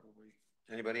that's probably.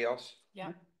 Anybody else?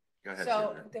 Yeah. Go ahead.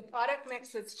 So Sandra. the product mix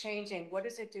that's changing, what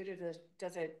does it do to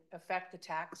does it affect the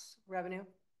tax revenue?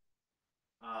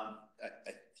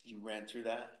 You ran through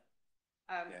that?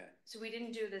 Yeah. So we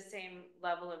didn't do the same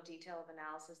level of detail of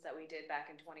analysis that we did back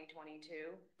in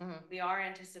 2022. We are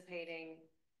anticipating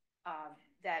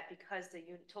that because the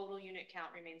total unit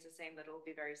count remains the same, that it will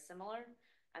be very similar,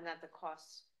 and that the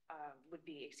costs would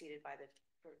be exceeded by the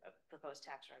proposed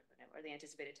tax revenue or the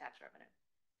anticipated tax revenue.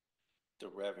 The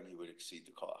revenue would exceed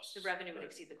the cost. The revenue would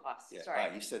exceed the costs, Yeah. sorry.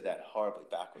 Wow, you said that horribly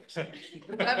backwards.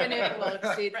 Revenue will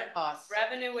exceed the cost.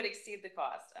 Revenue would exceed the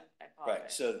cost. I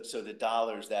apologize. Right, so the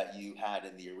dollars that you had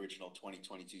in the original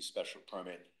 2022 special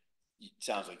permit, it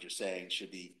sounds like you're saying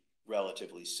should be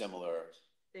relatively similar.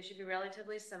 They should be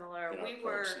relatively similar. In our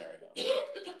current scenario.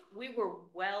 We were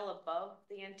well above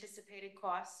the anticipated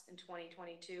costs in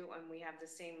 2022, and we have the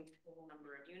same total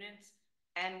number of units.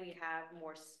 And we have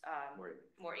more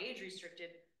age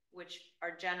restricted, which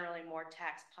are generally more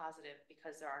tax positive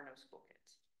because there are no school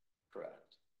kids.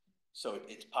 Correct. So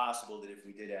it's possible that if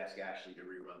we did ask Ashley to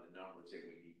rerun the numbers, it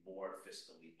would be more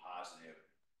fiscally positive,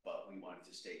 but we wanted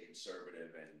to stay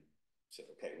conservative and say,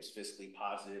 okay, it was fiscally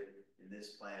positive in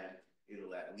this plan,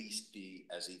 it'll at least be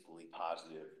as equally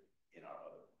positive in our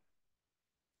other one.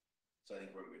 So I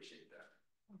think we're in good shape there.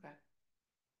 Okay.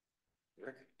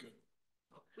 Rick? Good.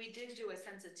 We did do a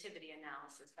sensitivity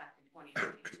analysis back in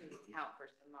 2022 to account for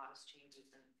some modest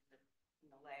changes in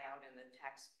the layout and the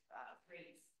tax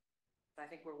rates. But I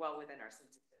think we're well within our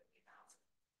sensitivity analysis.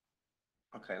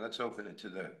 Okay, let's open it to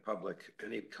the public.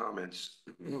 Any comments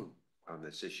on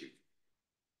this issue?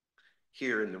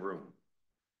 Here in the room.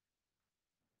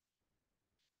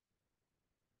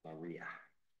 Maria.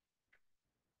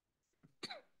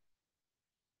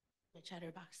 the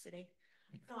chatterbox today.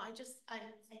 No, I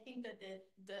think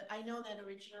that I know that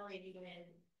originally when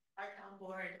our town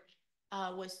board,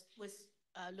 was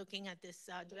looking at this,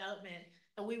 development,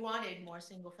 and we wanted more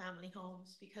single-family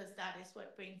homes because that is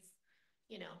what brings,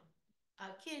 you know,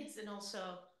 kids, and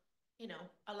also, you know,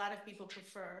 a lot of people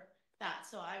prefer that.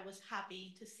 So I was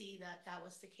happy to see that that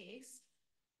was the case.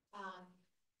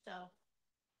 So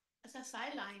as a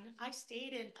sideline, I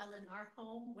stayed in a Lennar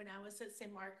home when I was at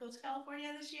San Marcos,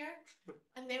 California this year.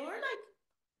 And they were like,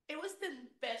 it was the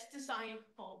best designed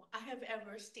home I have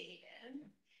ever stayed in.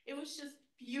 It was just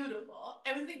beautiful.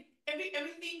 Everything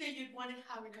that you'd want to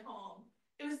have in your home,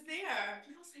 it was there.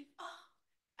 And I was like, oh,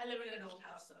 I live in an old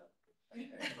house, so.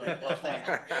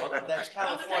 Well, that's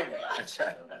California.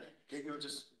 You were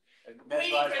just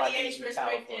mesmerized by things in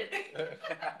California.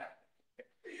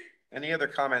 Any other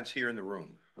comments here in the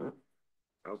room?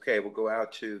 Okay, we'll go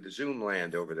out to the Zoom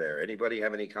land over there. Anybody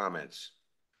have any comments?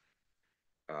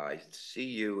 I see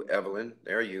you, Evelyn.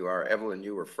 There you are. Evelyn,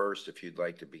 you were first if you'd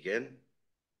like to begin.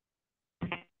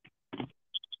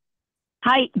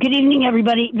 Hi, good evening,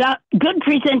 everybody. Good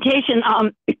presentation.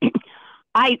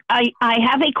 I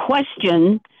have a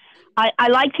question. I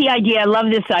like the idea. I love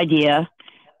this idea.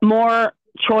 More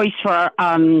choice for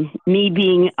me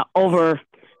being over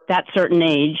that certain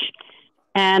age.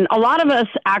 And a lot of us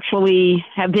actually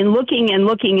have been looking and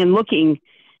looking and looking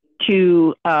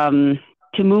to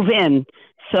move in.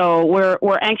 So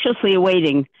we're anxiously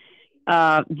awaiting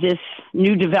this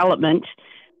new development.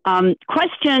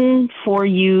 Question for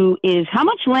you is, how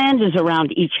much land is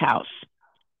around each house?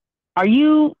 Are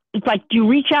you, like, do you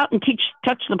reach out and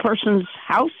touch the person's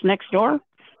house next door?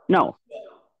 No.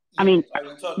 I mean,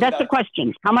 that's the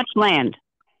question. How much land?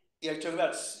 Yeah, you're talking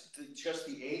about just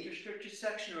the age restricted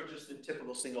section or just the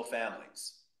typical single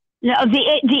families? No,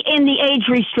 in the age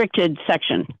restricted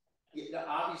section. Yeah,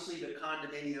 obviously the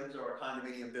condominiums are a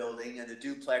condominium building and the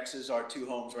duplexes are two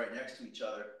homes right next to each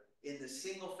other. In the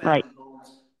single family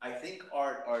homes, I think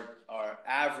our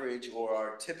average or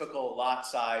our typical lot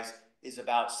size is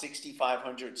about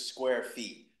 6,500 square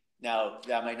feet. Now,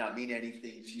 that might not mean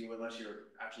anything to you unless you're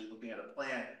actually looking at a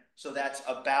plan. So that's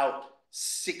about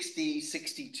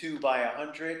 62 by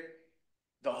 100.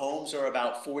 The homes are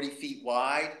about 40 feet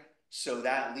wide. So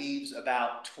that leaves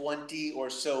about 20 or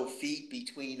so feet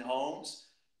between homes.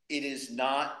 It is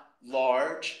not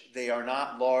large. They are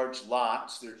not large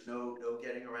lots. There's no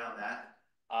getting around that.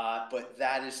 But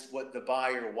that is what the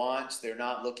buyer wants. They're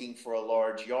not looking for a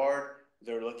large yard.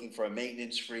 They're looking for a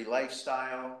maintenance-free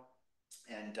lifestyle.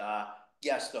 And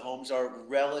yes, the homes are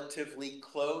relatively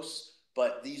close,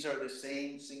 but these are the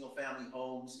same single-family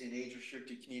homes in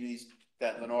age-restricted communities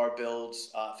that Lennar builds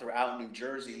throughout New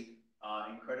Jersey.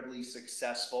 Incredibly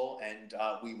successful, and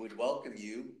we would welcome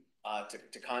you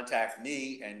to contact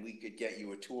me, and we could get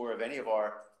you a tour of any of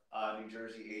our New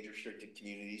Jersey age-restricted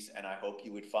communities, and I hope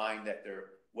you would find that they're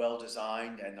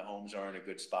well-designed and the homes are in a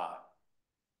good spot.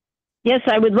 Yes,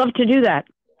 I would love to do that.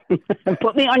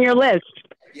 Put me on your list.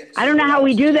 Yeah, so I don't know how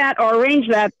we do that or arrange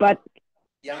that, but...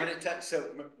 Yeah, I'm going to tell, so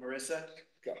Marissa,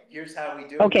 here's how we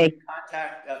do it. Okay.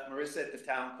 Contact Marissa at the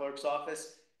town clerk's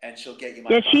office, and she'll get you my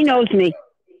Yes, she knows me.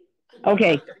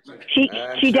 Okay.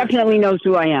 She definitely knows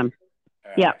who I am.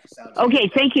 Right, yeah. Okay,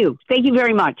 good. thank you. Thank you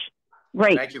very much.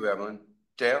 Great. Thank you, Evelyn.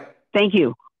 Dale? Thank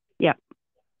you. Yeah.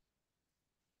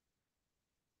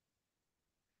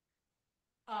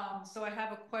 So I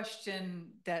have a question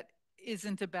that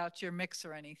isn't about your mix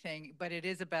or anything, but it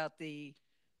is about the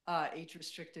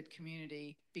age-restricted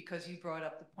community, because you brought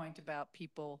up the point about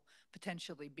people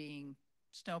potentially being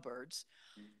snowbirds.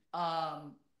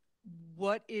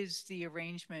 What is the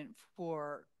arrangement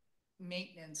for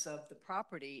maintenance of the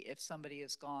property if somebody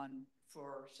is gone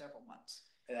for several months?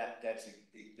 That's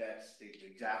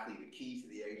exactly the key to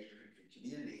the age-restricted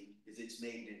community, is it's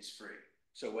maintenance-free.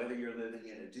 So whether you're living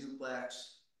in a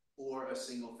duplex or a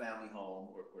single-family home,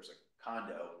 or of course a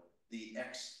condo, the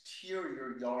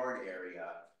exterior yard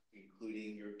area,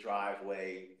 including your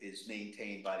driveway, is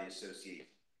maintained by the association.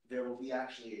 There will be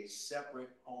actually a separate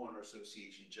homeowner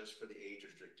association just for the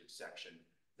age-restricted section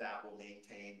that will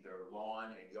maintain their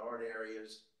lawn and yard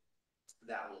areas,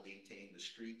 that will maintain the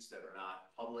streets that are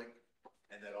not public,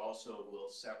 and that also will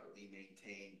separately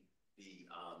maintain the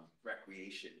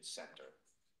recreation center.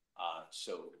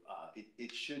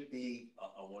 It should be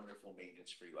a wonderful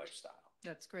maintenance-free lifestyle.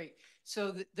 That's great.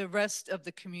 So the rest of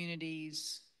the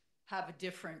communities have a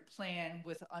different plan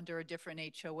under a different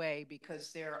HOA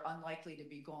because they're unlikely to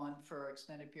be gone for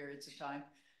extended periods of time?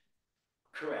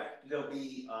 Correct. There'll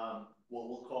be what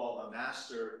we'll call a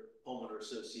master homeowner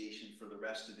association for the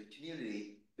rest of the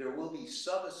community. There will be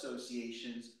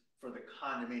sub-associations for the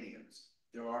condominiums.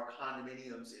 There are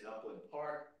condominiums in Upland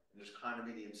Park, and there's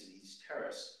condominiums in East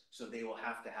Terrace, so they will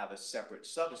have to have a separate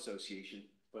sub-association,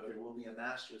 but there will be a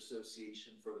master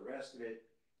association for the rest of it,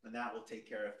 and that will take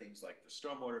care of things like the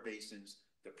stormwater basins,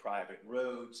 the private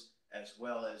roads, as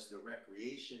well as the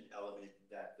recreation element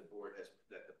that the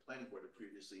planning board had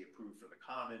previously approved for the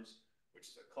commons, which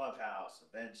is a clubhouse,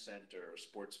 event center,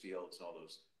 sports fields, and all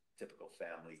those typical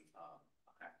family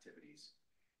activities.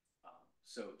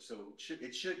 So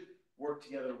it should work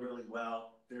together really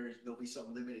well. There'll be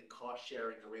some limited cost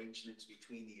sharing arrangements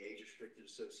between the age restricted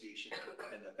association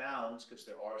and the Bounds, because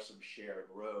there are some shared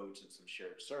roads and some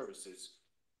shared services.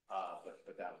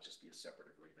 But that would just be a separate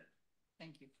agreement.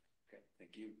 Thank you. Okay,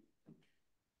 thank you.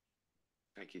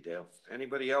 Thank you, Dale.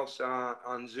 Anybody else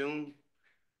on Zoom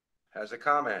has a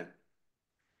comment?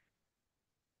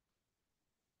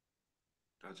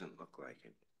 Doesn't look like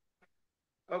it.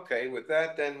 Okay, with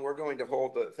that, then we're going to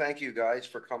hold thank you guys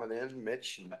for coming in,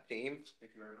 Mitch and team.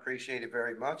 Thank you very much. Appreciate it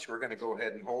very much. We're going to go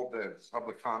ahead and hold the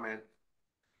public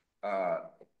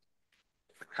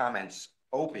comments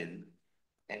open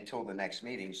until the next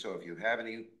meeting. So if you have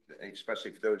any,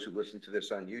 especially for those who listen to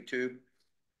this on YouTube,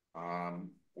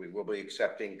 we will be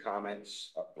accepting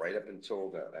comments right up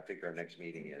until I think our next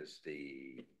meeting is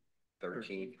the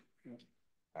 13th.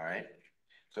 All right.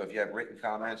 So if you have written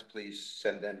comments, please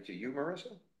send them to you,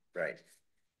 Marissa. Right.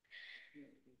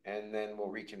 And then we'll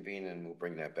reconvene and we'll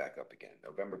bring that back up again.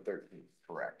 November 13th,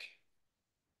 correct.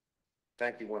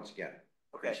 Thank you once again.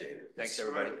 Okay. Appreciate it. Thanks,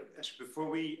 everybody. Before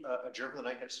we adjourn for the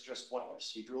night, I suggest one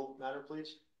procedural matter,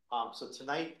 please. So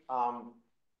tonight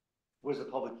was a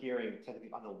public hearing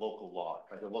technically on the local law.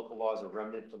 Right? The local law is a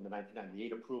remnant from the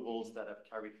 1998 approvals that have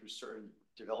carried through certain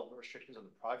development restrictions on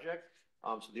the project.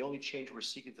 So the only change we're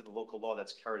seeking to the local law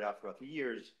that's carried out throughout the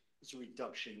years is a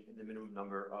reduction in the minimum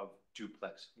number of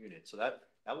duplex units. So that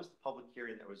was the public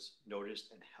hearing that was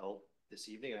noticed and held this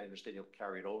evening. I understand you'll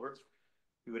carry it over.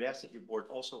 We would ask that your board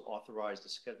also authorize the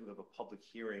scheduling of a public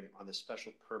hearing on the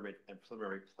special permit and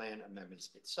preliminary plan amendments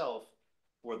itself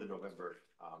for the November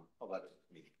 11th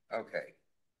meeting. Okay.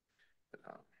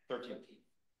 13th.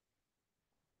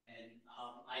 And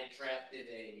I drafted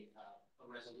a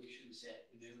resolution this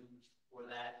afternoon for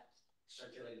that,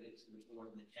 circulated it to the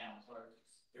board and the town clerk.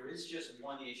 There is just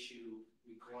one issue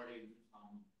regarding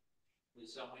the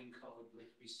zoning code with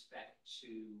respect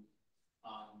to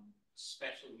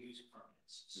special use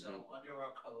permits. So under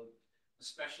our code, a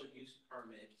special use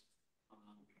permit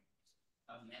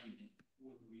amendment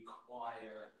would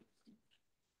require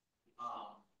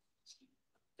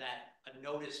that a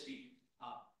notice be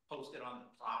posted on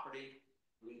the property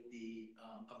with a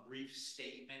brief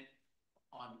statement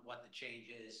on what the change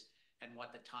is and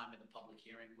what the time of the public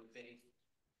hearing would be.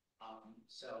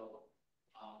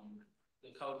 The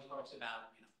code talks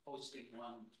about posting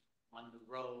one on the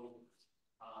road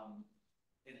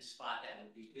in a spot that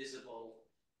would be visible.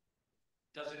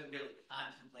 Doesn't really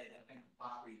contemplate having a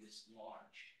property this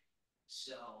large.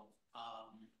 So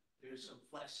there's some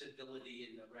flexibility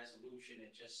in the resolution.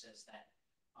 It just says that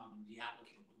the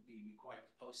applicant will be required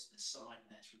to post the sign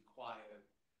that's required.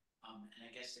 And I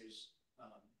guess there's,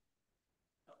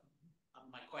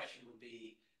 my question would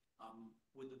be,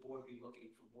 would the board be looking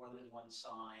for more than one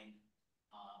sign?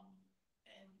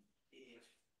 And if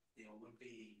there would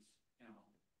be,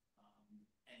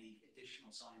 any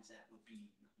additional signs that would be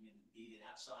needed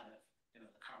outside of, the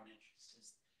current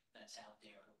entrances that's out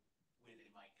there, where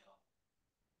they might go.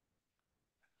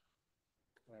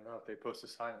 I don't know, if they post a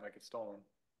sign, it might get stolen.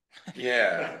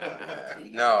 Yeah.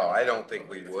 No, I don't think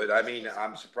we would. I mean,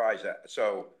 I'm surprised that,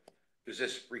 so does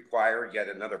this require yet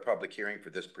another public hearing for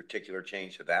this particular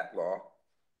change to that law?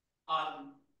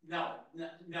 No,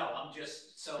 I'm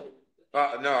just, so.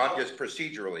 No, I'm just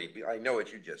procedurally, I know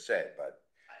what you just said, but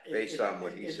based on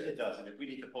what he said. It doesn't. If we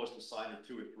need to post a sign or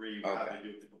two or three, we're happy to do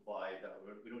it to comply.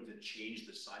 We don't need to change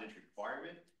the signage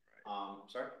requirement.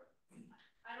 Sorry?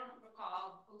 I don't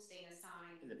recall posting a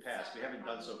sign. In the past, we haven't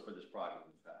done so for this project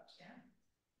in the past. Yeah.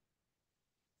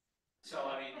 So,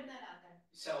 I mean. Put that out there.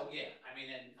 So, yeah, I mean,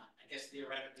 and I guess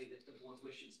theoretically, if the board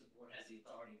wishes, the board has the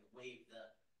authority to waive the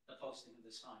posting of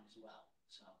the sign as well,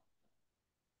 so.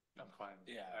 I'm fine.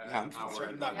 Yeah. I'm Yes,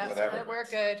 we're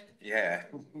good. Yeah.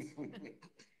 Dave,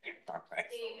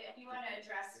 if you want to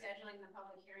address scheduling the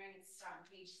public hearing, it's on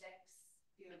page 6.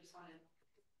 If you just want to.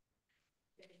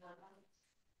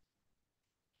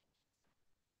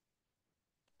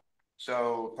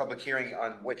 So, public hearing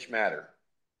on which matter?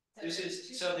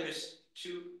 So there's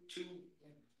two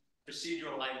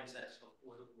procedural items that's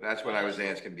before the board. That's what I was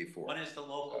asking before. One is the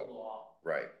local law.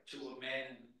 Right. To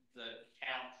amend the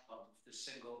count of the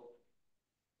single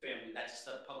family, that's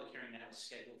the public hearing that was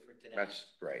scheduled for today. That's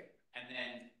right. And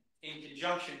then in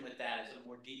conjunction with that is a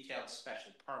more detailed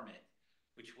special permit,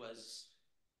 which was,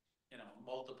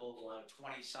 multiple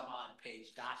 20 some odd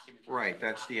page document. Right,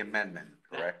 that's the amendment,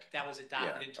 correct? That was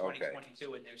adopted in Yeah, okay.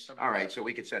 2022 and there's some. All right, so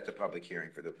we could set the public hearing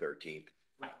for the 13th.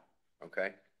 Right.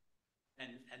 Okay?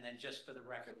 And then just for the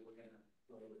record, we're gonna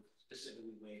go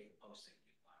specifically waive the posting.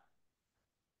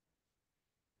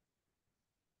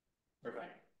 Perfect.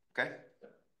 Okay?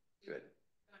 Good.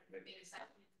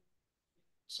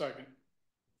 Second.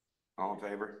 All in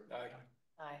favor?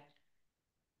 Aye.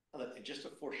 And just a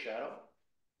foreshadow,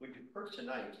 what you heard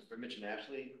tonight from Mitch and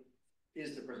Ashley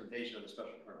is the presentation of the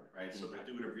special permit, right? So they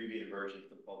do an abbreviated version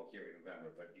for the public hearing in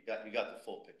November, but you got the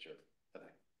full picture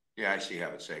tonight. Yeah, I see how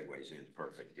it segues in.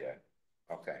 Perfect, yeah.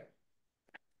 Okay.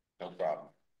 No problem.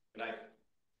 Good night.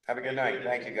 Have a good night.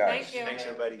 Thank you, guys. Thank you. Thanks,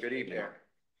 everybody. Good evening.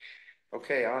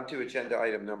 Okay, on to agenda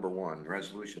item number 1,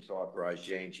 resolution to authorize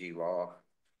J&G Law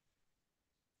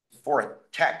for a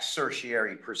tax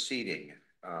certiorari proceeding.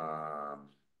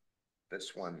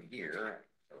 This one here.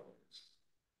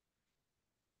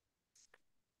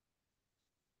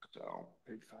 So.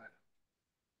 Page 5.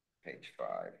 Page 5,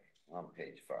 on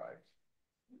page 5.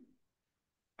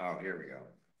 Oh, here we go.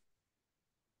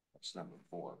 That's number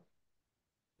 4.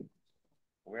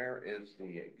 Where is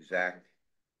the exact?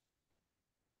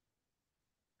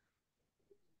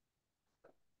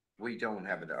 We don't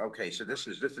have it. Okay, so this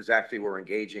is actually, we're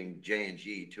engaging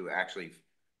J&G to actually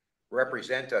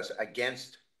represent us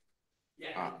against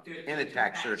in a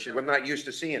tax search. We're not used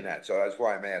to seeing that, so that's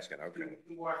why I'm asking. Okay.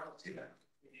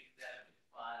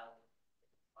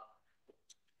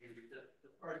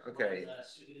 Okay.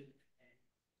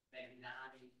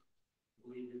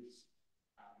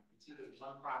 It's either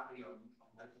one property or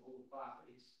multiple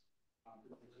properties.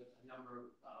 There's a number of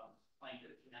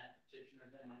plaintiffs in that petition or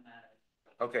in that matter.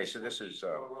 Okay, so this is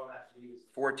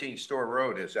 14 Store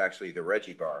Road is actually the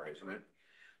Reggie Bar, isn't it?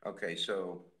 Okay,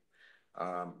 so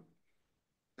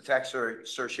the tax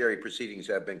certiorari proceedings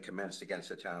have been commenced against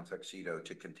the town of Tuxedo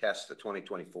to contest the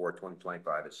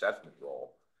 2024-2025 assessment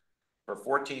roll for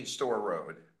 14 Store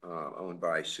Road, owned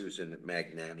by Susan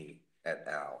Magnani et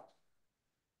al.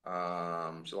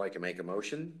 So I can make a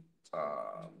motion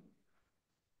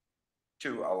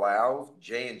to allow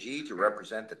J&G to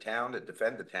represent the town, to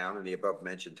defend the town in the above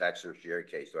mentioned tax certiorari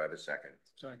case. Do I have a second?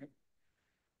 Second.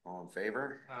 All in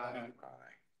favor? Aye.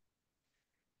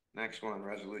 Next one,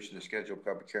 resolution to schedule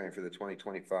public hearing for the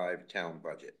 2025 town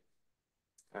budget.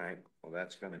 All right, well,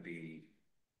 that's gonna be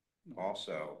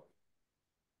also,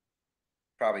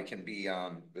 probably can be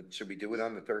on, but should we do it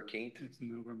on the 13th? It's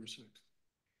November 6th.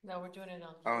 No, we're doing it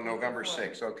on. Oh, November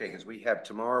 6th, okay, because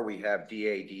tomorrow we have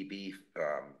DADB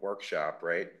workshop,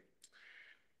 right?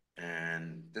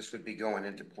 And this would be going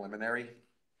into preliminary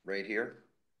right here.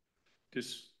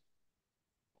 This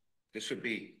would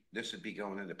be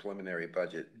going into preliminary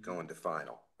budget, going to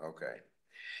final, okay.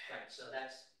 Right, so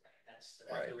that's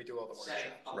the. Right. We do all the setting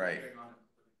workshops. public Right. hearing on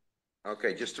it.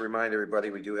 Okay, just to remind everybody,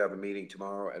 we do have a meeting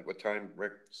tomorrow at what time,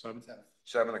 Rick? 7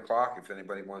 o'clock, if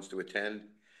anybody wants to attend.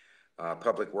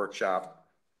 Public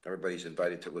workshop, everybody's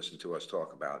invited to listen to us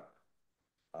talk about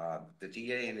the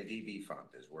DA and the DB fund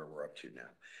is where we're up to now.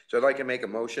 So I'd like to make a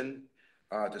motion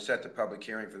to set the public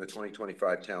hearing for the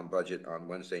 2025 town budget on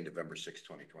Wednesday, November 6,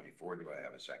 2024. Do I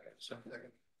have a second?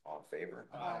 Second. All in favor?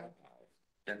 Aye.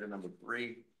 Agenda number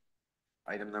 3.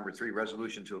 Item number 3,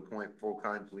 resolution to appoint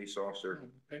full-time police officer.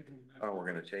 Oh, we're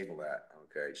gonna table that.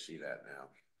 Okay, see that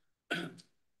now.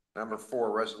 Number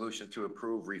 4, resolution to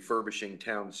approve refurbishing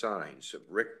town signs. So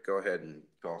Rick, go ahead and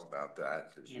talk about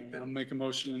that. 'Cause you've I'll been, make a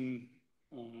motion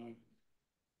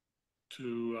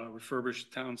to refurbish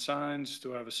town signs.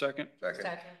 Do I have a second?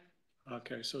 second.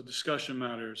 Okay, so discussion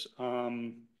matters.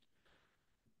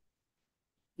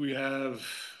 We have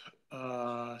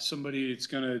somebody that's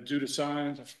gonna do the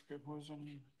signs. I forget what was her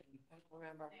name.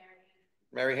 Remember.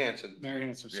 Mary Hanson. Mary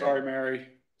Hanson. Yeah. Sorry, Mary,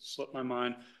 slipped my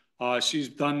mind. She's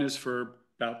done this for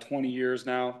about 20 years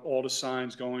now. All the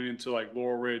signs going into like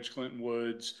Laurel Ridge, Clinton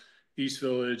Woods, East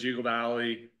Village, Eagle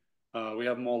Valley. We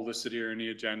have them all listed here in the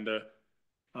agenda.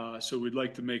 So we'd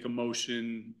like to make a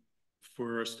motion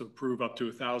for us to approve up to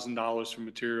 $1,000 for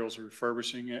materials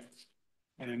refurbishing it.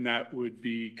 And that would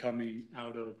be coming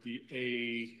out of the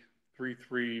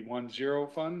A3310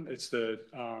 fund. It's the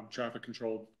traffic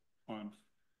control fund.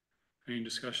 Any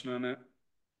discussion on that?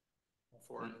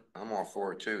 I'm all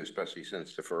for it too, especially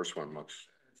since the first one looks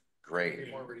great.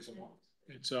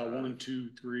 It's 1, 2,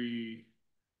 3,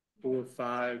 4,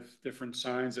 5 different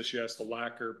signs that she has to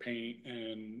lacquer, paint,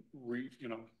 and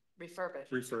Refurbish.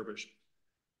 refurbish.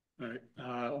 All right,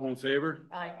 all in favor?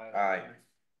 Aye. Aye.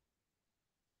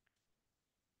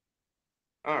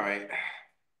 All right.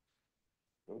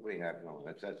 What do we have going?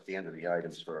 That's the end of the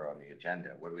items for on the agenda.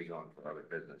 What are we going for other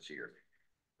business here? I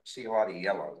see a lot of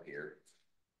yellow here.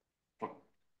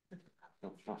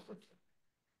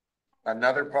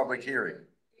 Another public hearing.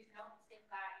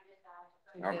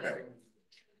 Okay.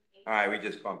 All right, we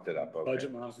just bumped it up. Okay.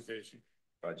 Budget modification.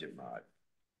 Budget mod.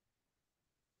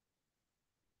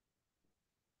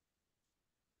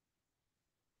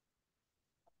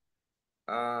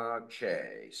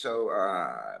 Okay, so,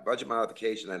 budget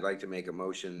modification, I'd like to make a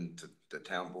motion to the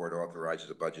town board authorizes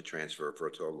a budget transfer for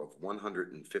a total of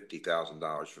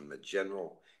 $150,000 from the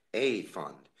general A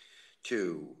fund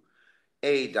to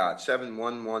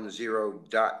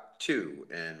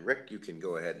A.7110.2. And Rick, you can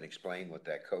go ahead and explain what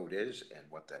that code is and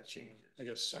what that changes. I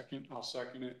guess I'll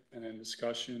second it, and then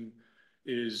discussion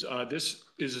is, this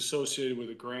is associated with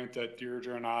a grant that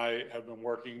Deirdre and I have been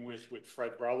working with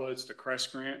Fred Brella. It's the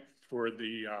CREST grant for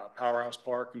the Powerhouse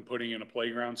Park and putting in a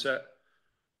playground set.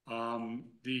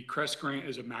 The CREST grant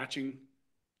is a matching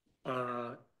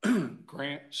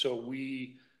grant, so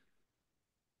we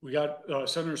got,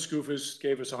 Senator Skoufis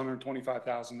gave us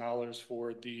 $125,000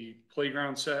 for the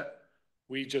playground set.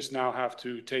 We just now have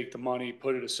to take the money,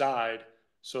 put it aside,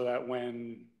 so that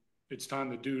when it's time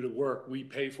to do the work, we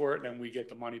pay for it and we get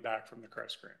the money back from the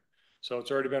CREST grant. So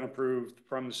it's already been approved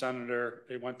from the senator.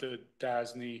 It went to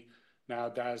DASNY. Now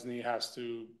DASNY has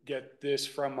to get this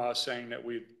from us saying that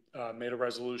we've made a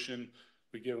resolution.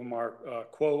 We give them our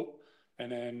quote,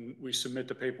 and then we submit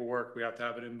the paperwork. We have to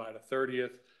have it in by the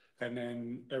 30th, and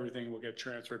then everything will get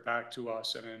transferred back to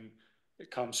us. And then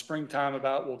it comes springtime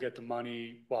about, we'll get the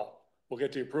money. Well, we'll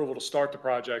get the approval to start the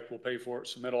project. We'll pay for it,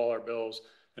 submit all our bills,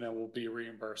 and then we'll be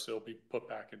reimbursed. It'll be put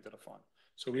back into the fund.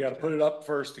 So we got to put it up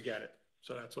first to get it.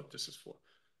 So that's what this is for.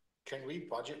 Can we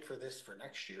budget for this for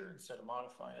next year instead of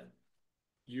modifying?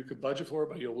 You could budget for it,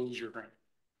 but you'll lose your grant.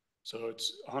 So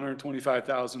it's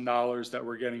 $125,000 that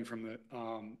we're getting from the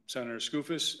Senator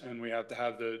Skoufis, and we have to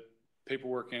have the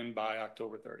paperwork in by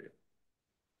October 30th.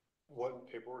 What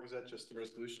paperwork is that? Just the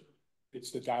resolution?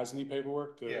 It's the DASNY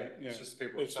paperwork. It's just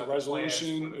paperwork. It's the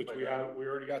resolution. We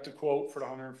already got the quote for the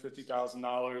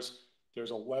 $150,000.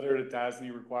 There's a letter that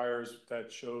DASNY requires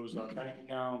that shows our bank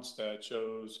accounts, that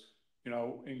shows,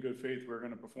 in good faith, we're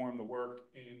going to perform the work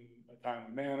in a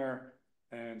timely manner,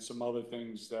 and some other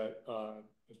things that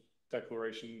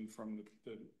declaration from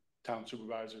the town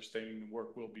supervisor stating the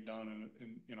work will be done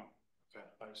in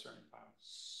by a certain time.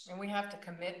 And we have to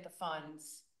commit the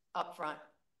funds up front.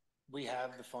 We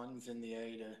have the funds in the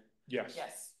A to. Yes.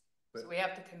 Yes. So we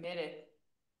have to commit it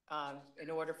in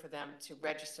order for them to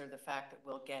register the fact that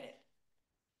we'll get it.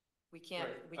 We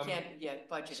can't yet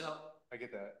budget. So I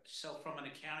get that. So from an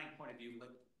accounting point of view,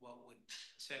 what would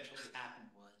essentially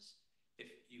happen was, if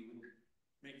you would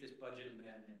make this budget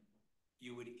amendment,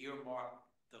 you would earmark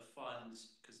the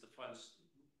funds, because the funds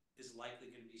is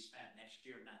likely going to be spent next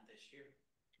year, not this year.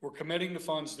 We're committing the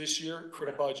funds this year for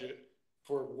the budget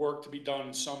for work to be done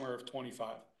in summer of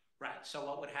 25. Right. So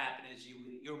what would happen is you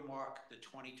would earmark the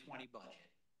 2020 budget.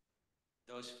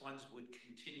 Those funds would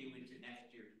continue into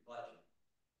next year's budget.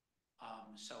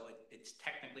 So it's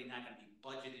technically not going to be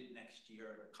budgeted next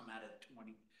year. It'll come out of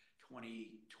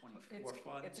 2024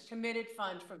 funds. It's a committed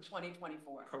fund from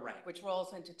 2024. Correct. Which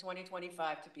rolls into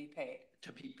 2025 to be paid.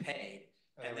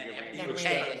 And then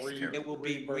it will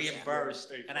be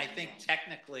reimbursed. And I think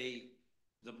technically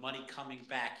the money coming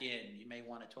back in, you may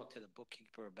want to talk to the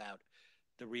bookkeeper about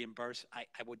the reimburse. I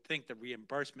would think the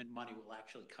reimbursement money will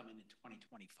actually come in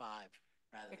 2025.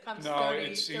 It comes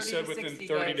he said within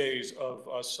 30 days of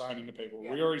us signing the paperwork.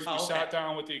 Yeah. We already sat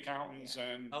down with the accountants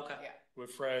and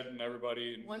with Fred and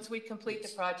everybody. And once we complete the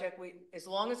project, as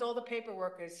long as all the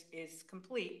paperwork is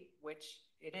complete, which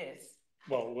it is.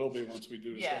 Well, it will be once we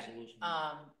do this resolution.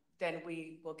 Then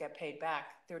we will get paid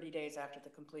back 30 days after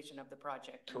the completion of the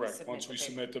project. Correct. Once we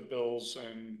submit the bills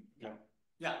and Yeah,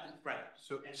 right.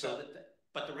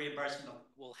 But the reimbursement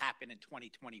will happen in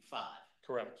 2025.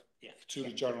 Correct. Yeah. To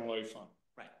the general aid fund.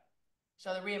 Right.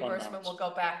 So the reimbursement will go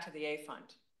back to the A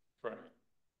fund. Correct.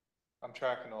 I'm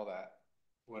tracking all that.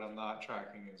 What I'm not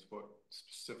tracking is what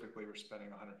specifically we're spending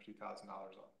 $150,000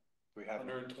 on. We have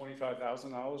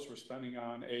 $125,000 we're spending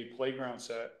on a playground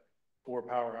set for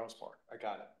Powerhouse Park. I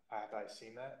got it. Have I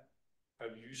seen that?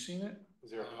 Have you seen it?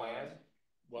 Is there a plan?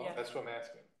 Well, that's what I'm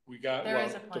asking. We got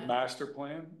the master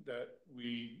plan that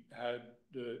we had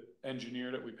the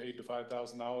engineer that we paid the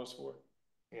 $5,000 for.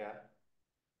 Yeah.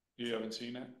 You haven't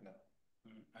seen it? No.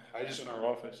 I just in our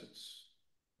office. It's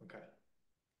okay.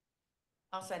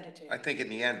 I'll send it to you. I think in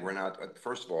the end, we're not,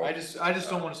 first of all. I just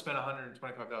don't want to spend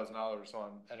 $125,000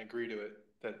 on and agree to it,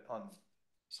 that on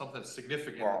something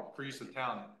significant for use of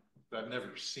town that I've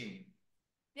never seen.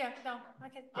 Yeah, no,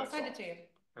 I'll send it to you.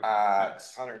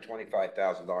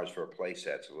 $125,000 for a play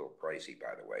set's a little pricey,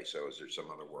 by the way, so is there some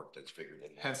other work that's figured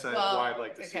in? Hence, Well, why I'd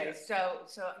like to see okay, it. so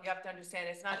you have to understand,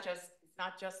 it's not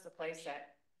just the play set.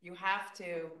 You have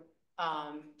to,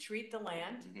 treat the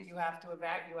land, you have to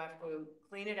you have to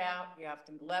clean it out, you have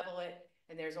to level it,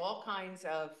 and there's all kinds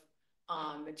of,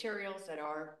 materials that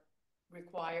are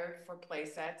required for play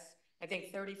sets. I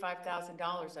think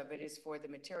 $35,000 of it is for the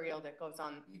material that goes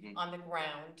on the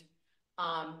ground.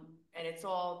 And it's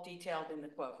all detailed in the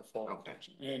quote. Okay.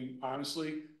 And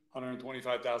honestly,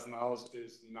 $125,000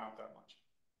 is not that much.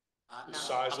 The No,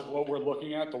 size of what we're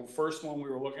looking at, the first one we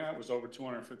were looking at was over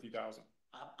 250,000.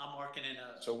 I'm working in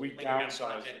a. So we playground downsized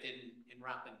project in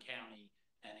Rockland County,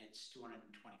 and it's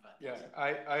 225,000. Yeah,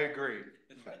 I agree.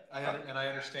 I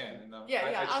understand. And, Yeah,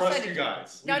 I I'll trust send you it to you.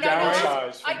 guys. No, We no, no,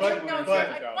 downsized I from do, no,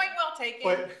 250,000. point well taken.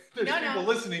 But there's No, people no.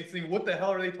 listening saying, what the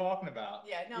hell are they talking about?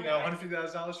 Yeah, no, You know, no, I-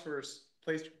 $150,000 for a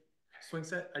place swing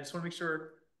set? I just want to make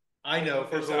sure I know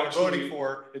first It's of all what I'm voting actually-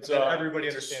 for, It's and that a- everybody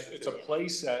it's a- understands. It's a play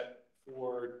set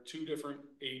for 2 different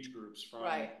age groups, from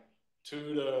Right.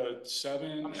 2 to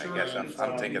 7. I guess and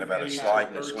I'm thinking from about a 8 to slide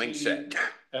and a swing 13. set.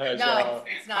 It has, No,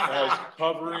 it's not it has that.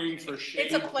 covering for shade.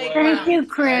 It's a play. playground. Thank you,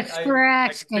 Chris, for I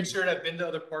asking. picture it. I've been to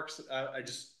other parks. I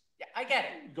just, Yeah, I get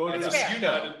it. Go to It's the, fair. You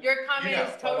know. Your comment know, is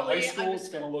by the totally high school, it's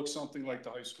understood. gonna look something like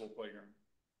the high school playground.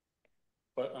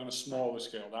 But on a smaller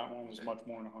scale, that one was much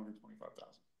more than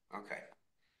 125,000. Okay.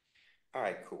 All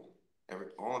right, cool.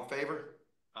 All in favor?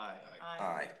 Aye.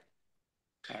 Aye.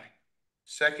 Aye.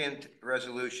 Second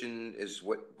resolution is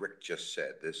what Rick just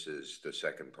said. This is the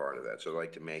second part of that. So I'd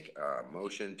like to make a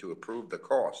motion to approve the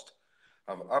cost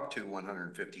of up to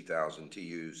 $150,000 to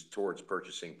use towards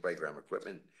purchasing playground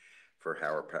equipment for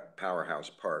Powerhouse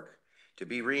Park to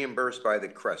be reimbursed by the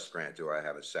CREST grant. Do I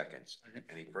have a second?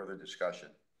 Any further discussion?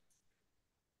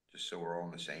 Just so we're all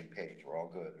on the same page. We're all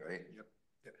good, right? Yep.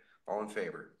 All in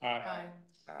favor? Aye.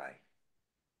 Aye.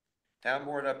 Town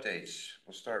board updates.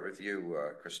 We'll start with you,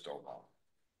 Cristobal.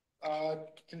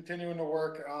 Continuing to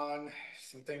work on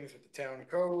some things with the town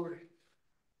code.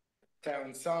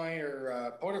 Town sign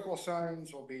or political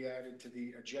signs will be added to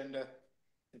the agenda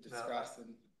to discuss, and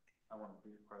I want to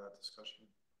be part of that discussion.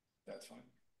 that's fine.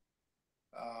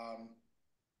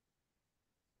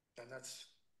 And that's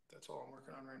all I'm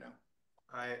working on right now.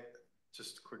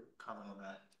 Just a quick comment on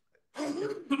that.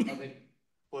 I think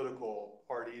political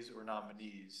parties or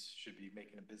nominees should be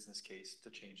making a business case to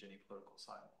change any political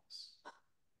sign laws.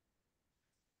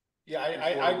 Yeah,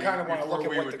 I kind of want to look at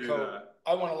Before we what the would do code, that.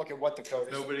 I want to look at what the code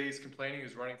If is. nobody's complaining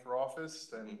who's running for office,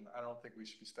 then I don't think we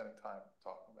should be spending time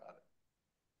talking about it.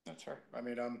 That's fair. I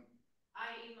mean, I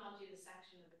emailed you the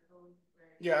section of the code where.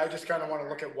 yeah, I just kind of want to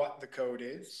look at what the code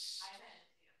is.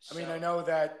 I I mean, I know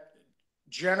that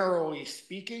generally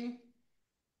speaking,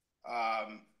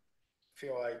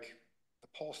 feel like the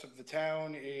pulse of the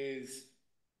town is,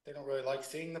 they don't really like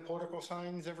seeing the political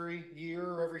signs every year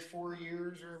or every 4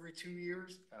 years or every 2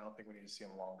 years. I don't think we need to see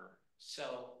them longer.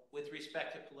 So with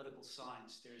respect to political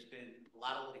signs, there's been a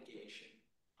lot of litigation.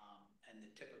 And the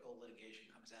typical litigation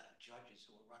comes out of judges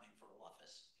who are running for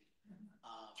office.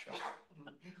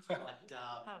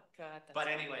 Oh, God. But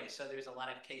anyway, so there's a lot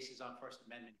of cases on First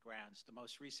Amendment grounds. The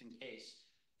most recent case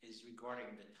is regarding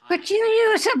the time. Could you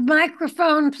use a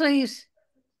microphone, please?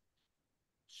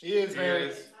 She is,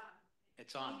 Mary.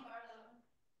 It's on.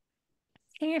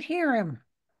 Can't hear him.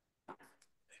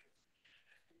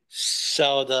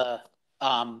 So the,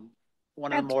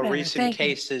 one of the That's more better. recent Thank you.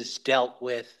 cases dealt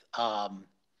with,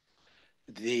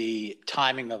 the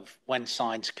timing of when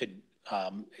signs could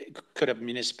a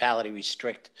municipality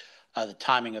restrict the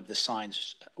timing of the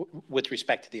signs with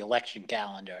respect to the election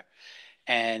calendar?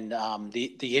 And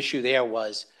the issue there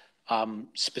was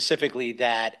specifically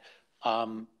that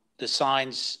the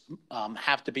signs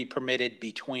have to be permitted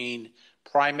between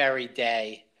primary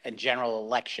day and general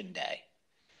election day.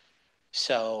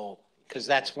 So, because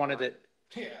that's one of the,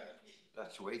 Yeah,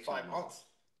 That's way too 5 long. months.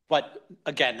 but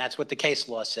again, that's what the case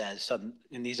law says.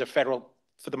 And these are federal,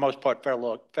 for the most part,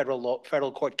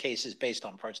 federal court cases based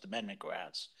on First Amendment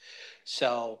grounds.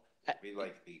 So, Be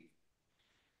like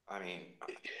I mean,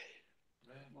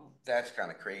 that's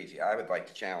kind of crazy. I would like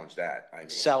to challenge that. I mean,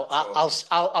 so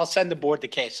I'll send the board the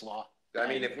case law. I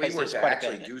mean, if we Because were there's to quite a bit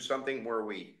actually in it. do something where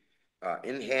we,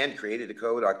 in hand created a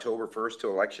code October 1st to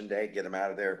election day, get them out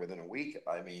of there within a week,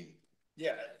 I mean,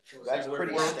 Yeah. that's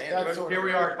pretty That's standard. sort Here of-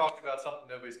 we are talking about something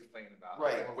nobody's complaining about.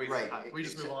 Right, We're wasting right. time. We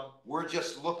just move on. We're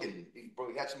just looking, but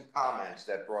we had some comments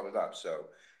that brought it up, so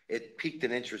it piqued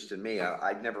an interest in me.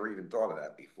 I'd never even thought of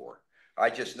that before. I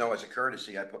just know as a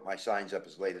courtesy, I put my signs up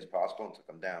as late as possible and took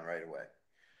them down right away.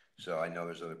 So I know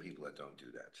there's other people that don't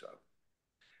do that, so.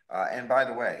 And by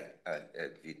the way,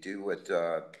 if you do what,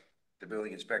 the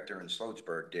building inspector in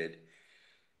Sloatsburg did,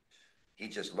 he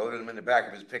just loaded them in the back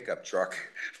of his pickup truck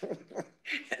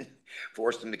and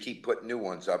forced them to keep putting new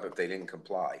ones up if they didn't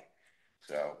comply.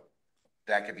 So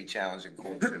that could be challenged in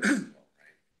court too.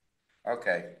 Right?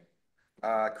 Okay.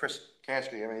 Chris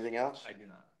Castro, you have anything else? I do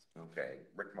not. Okay.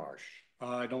 Rick Marsh.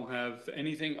 I don't have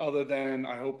anything other than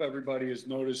I hope everybody has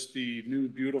noticed the new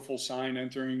beautiful sign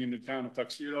entering into town of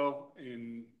Tuxedo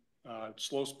in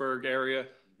Sloatsburg area.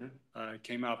 It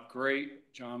came out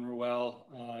great. John Ruel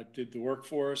did the work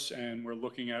for us, and we're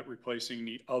looking at replacing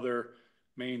the other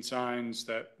main signs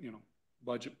that, you know,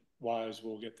 budget wise,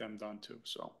 we'll get them done too.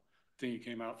 So I think it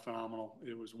came out phenomenal.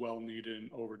 It was well needed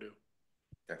and overdue.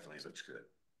 Definitely looks good.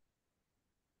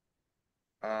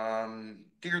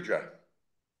 Deirdre.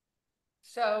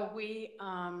 So we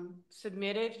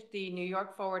submitted the New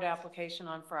York Forward application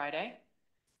on Friday,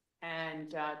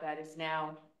 and that is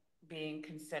now being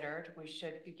considered. We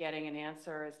should be getting an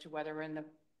answer as to whether we're in the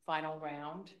final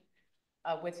round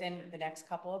within the next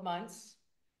couple of months.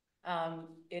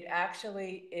 It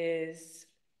actually is,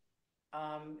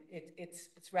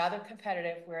 it's rather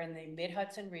competitive. We're in the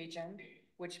Mid-Hudson region,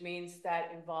 which means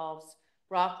that involves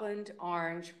Rockland,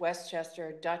 Orange,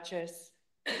 Westchester, Dutchess,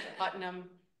 Putnam,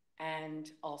 and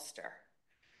Ulster.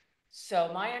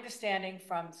 So my understanding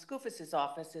from Skoufis's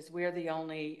office is we're the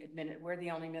only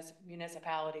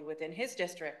municipality within his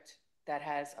district that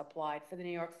has applied for the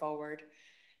New York Forward.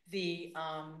 We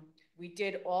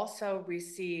did also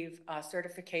receive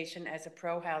certification as a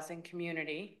pro-housing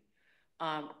community,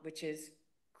 which is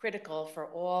critical for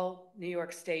all New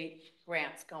York State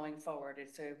grants going forward.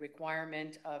 It's a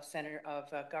requirement of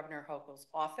Governor Hochul's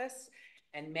office,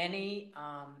 and many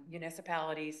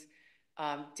municipalities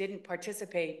didn't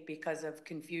participate because of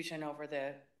confusion over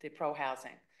the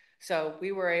pro-housing. So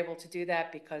we were able to do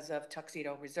that because of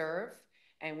Tuxedo Reserve,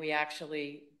 and we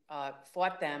actually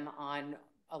fought them on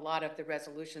a lot of the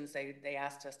resolutions they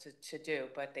asked us to do,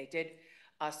 but they did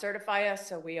certify us,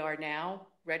 so we are now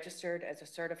registered as a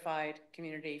certified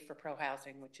community for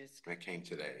pro-housing, which is... That came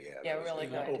today, yeah. Yeah, really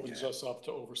good. That opens us up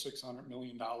to over $600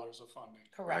 million of funding.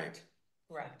 Correct. Right.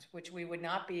 Correct, which we would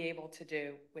not be able to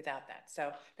do without that.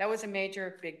 So that was a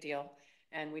major, big deal,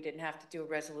 and we didn't have to do a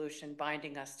resolution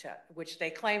binding us to, which they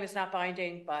claim is not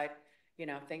binding, but, you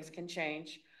know, things can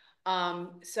change.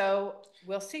 So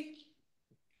we'll see.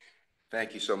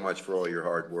 Thank you so much for all your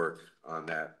hard work on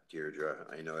that, Deirdre.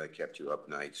 I know that kept you up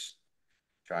nights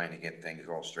trying to get things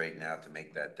all straightened out to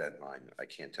make that deadline. I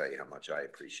can't tell you how much I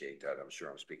appreciate that. I'm sure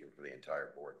I'm speaking for the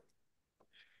entire board.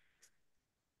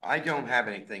 I don't have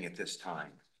anything at this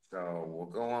time, so we'll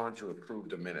go on to approve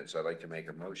the minutes. I'd like to make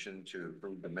a motion to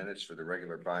approve the minutes for the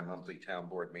regular bi-monthly town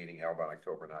board meeting held on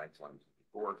October 9th,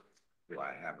 2024. Do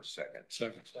I have a second?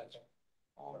 Second.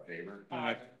 All in favor?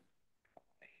 Aye.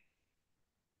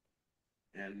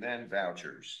 And then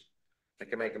vouchers. I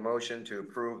can make a motion to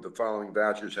approve the following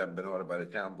vouchers having been ordered by the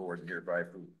town board and hereby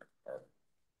approved,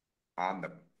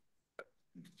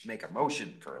 make a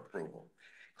motion for approval.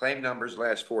 Claim numbers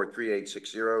last four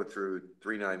 3860 through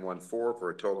 3914 for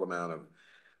a total amount of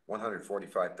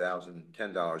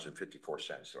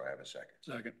 $145,010.54. Do I have a second?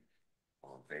 Second.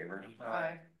 All in favor?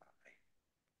 Aye.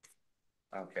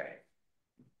 Okay.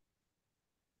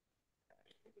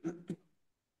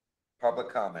 Public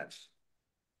comments.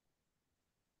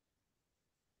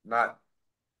 Not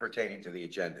pertaining to the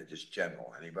agenda, just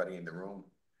general. Anybody in the room?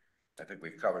 I think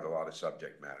we've covered a lot of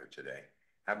subject matter today.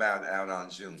 How about out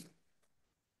on Zoom?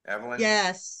 Evelyn?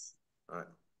 Yes. All right.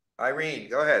 Irene,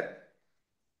 go ahead.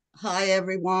 Hi,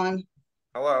 everyone.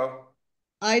 Hello.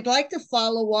 I'd like to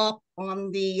follow up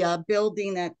on the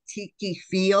building at Tiki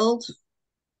Field.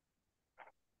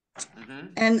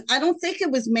 And I don't think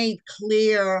it was made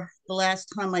clear the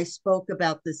last time I spoke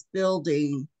about this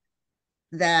building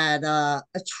that a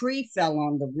tree fell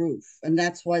on the roof, and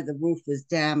that's why the roof was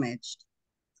damaged.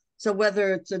 So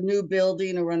whether it's a new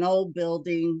building or an old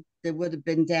building, there would have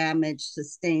been damage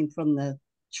sustained from the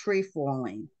tree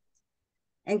falling.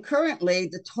 And currently,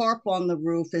 the tarp on the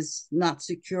roof is not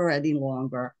secure any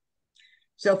longer.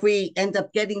 So if we end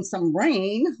up getting some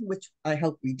rain, which I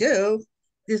hope we do,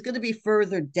 there's going to be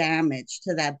further damage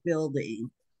to that building.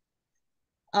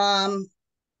 And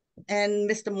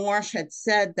Mr. Marsh had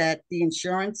said that the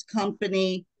insurance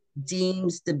company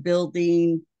deems the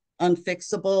building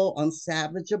unfixable,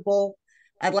 unsalvageable.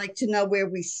 I'd like to know where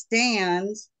we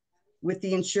stand with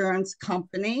the insurance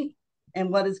company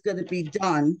and what is going to be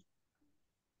done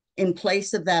in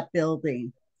place of that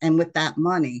building and with that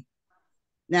money.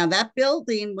 Now, that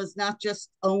building was not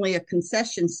just only a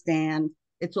concession stand,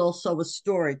 It's also a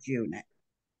storage unit.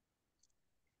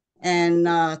 And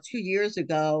 2 years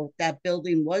ago, that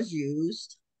building was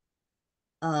used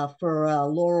for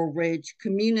Laurel Ridge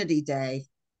Community Day.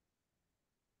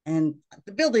 And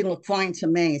the building looked fine to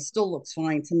me. It still looks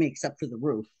fine to me, except for the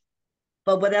roof.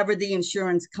 But whatever the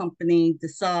insurance company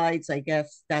decides, I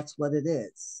guess that's what it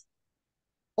is.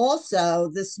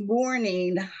 Also, this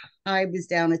morning, I was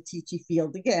down at Tichy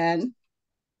Field again,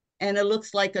 and it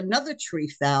looks like another tree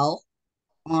fell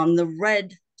on the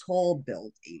red tall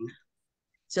building.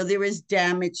 So there is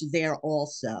damage there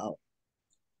also.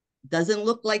 Doesn't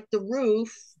look like the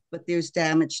roof, but there's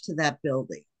damage to that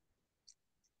building.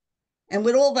 And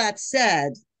with all that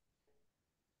said,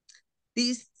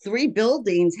 these 3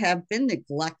 buildings have been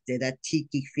neglected at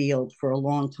Tiki Field for a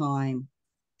long time.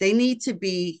 They need to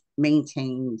be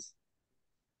maintained.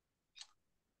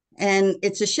 And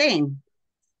it's a shame.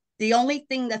 The only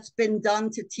thing that's been done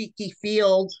to Tiki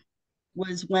Field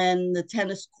was when the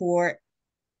tennis court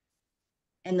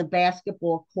and the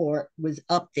basketball court was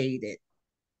updated.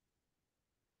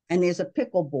 And there's a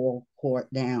pickleball court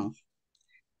now.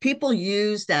 People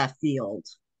use that field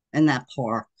and that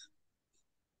park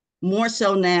more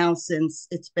so now since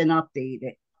it's been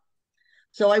updated.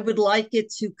 So I would like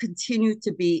it to continue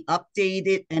to be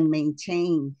updated and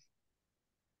maintained.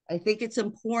 I think it's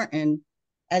important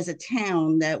as a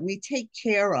town that we take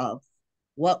care of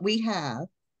what we have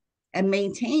and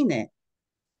maintain it.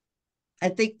 I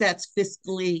think that's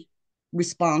fiscally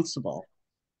responsible.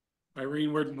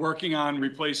 Irene, we're working on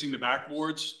replacing the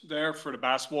backboards there for the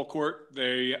basketball court.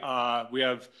 We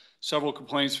have several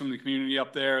complaints from the community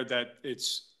up there that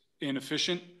it's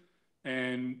inefficient.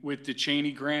 And with the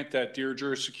Cheney grant that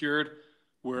Deirdre secured,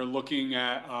 we're looking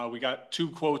at, we got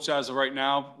 2 quotes as of right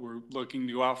now. We're looking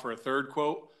to go out for a 3rd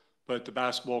quote, but the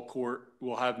basketball court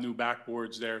will have new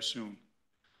backboards there soon.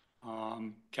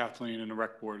 Kathleen and the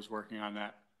rec board is working on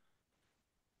that.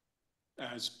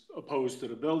 As opposed to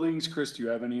the buildings, Chris, do you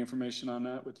have any information on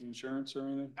that with the insurance or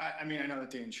anything? I mean, I know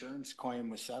that the insurance claim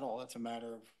was settled. It's a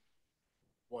matter of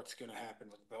what's going to happen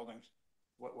with the buildings.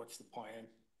 What's the plan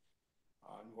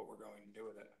on what we're going to do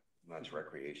with it? That's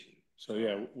recreation. So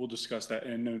yeah, we'll discuss that.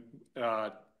 And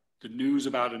the news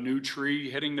about a new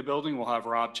tree hitting the building, we'll have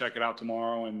Rob check it out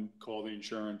tomorrow and call the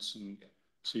insurance and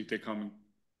see if they come.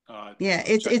 Yeah,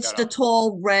 it's the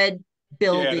tall red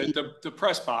building. Yeah, the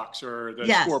press box or the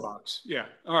Yes. score box. Yeah.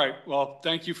 All right. Well,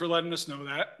 thank you for letting us know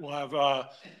that. We'll have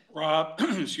Rob,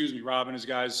 excuse me, Rob and his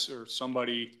guys or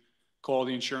somebody call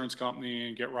the insurance company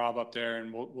and get Rob up there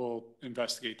and we'll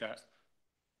investigate that.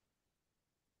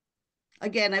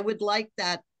 Again, I would like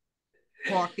that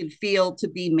park and field to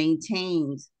be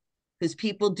maintained because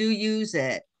people do use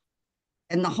it.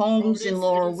 And the homes in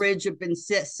Laurel Ridge have been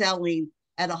selling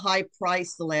at a high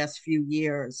price the last few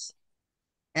years.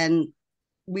 And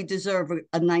we deserve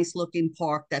a nice looking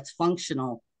park that's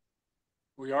functional.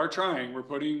 We are trying. We're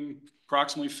putting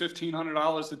approximately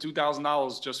 $1,500 to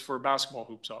 $2,000 just for basketball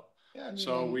hoops up. Yeah, I mean,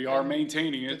 so we are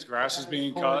maintaining it. Grass is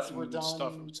being cut and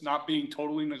stuff. It's not being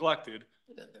totally neglected.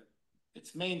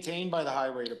 It's maintained by the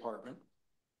highway department.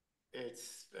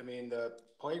 I mean, the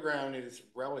playground is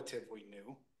relatively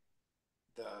new.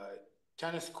 The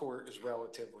tennis court is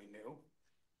relatively new.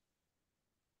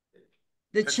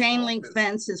 The chain link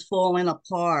fence is falling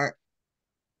apart.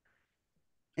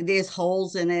 And there's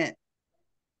holes in it.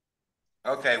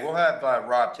 Okay, we'll have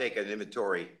Rob take an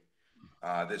inventory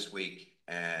this week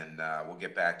and we'll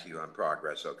get back to you on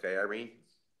progress. Okay, Irene?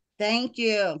 Thank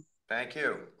you. Thank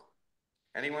you.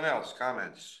 Anyone else?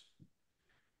 Comments?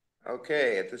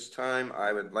 Okay, at this time,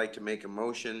 I would like to make a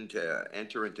motion to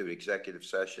enter into executive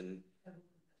session.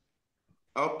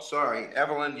 Oh, sorry.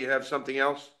 Evelyn, you have something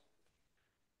else?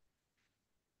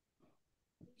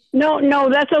 No,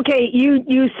 that's okay.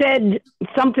 You said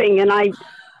something and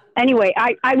anyway,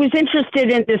 I was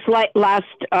interested in this last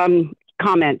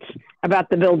comment about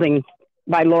the building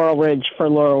by Laurel Ridge for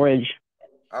Laurel Ridge.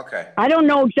 Okay. I don't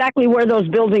know exactly where those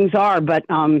buildings are, but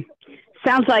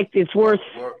sounds like it's worth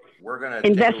we're gonna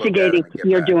investigating.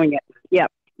 You're doing it.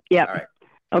 Yep. All right.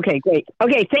 Okay, great.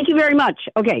 Okay, thank you very much.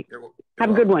 Okay, have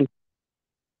a good one.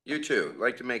 You too. I'd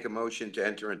like to make a motion to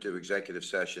enter into executive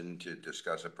session to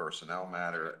discuss a personnel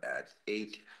matter at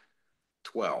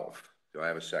 8:12. Do I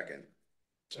have a second?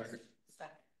 Second.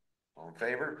 All in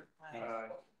favor?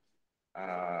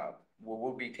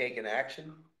 Will we be taking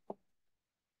action?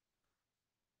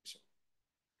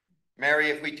 Mary,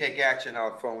 if we take action,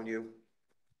 I'll phone you.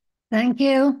 Thank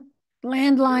you.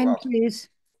 Landline, please.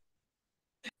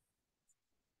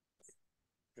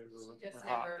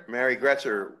 Mary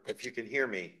Gretzer, if you can hear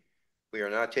me, we are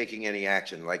not taking any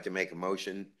action. I'd like to make a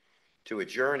motion to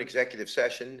adjourn executive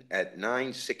session at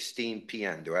 9:16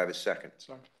 PM. Do I have a second?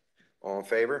 Second. All in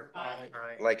favor? Aye.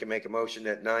 I'd like to make a motion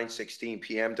at 9:16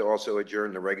 PM to also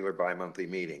adjourn the regular bi-monthly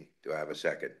meeting. Do I have a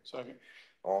second? Second.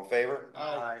 All in favor?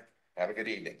 Aye. Have a good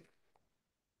evening.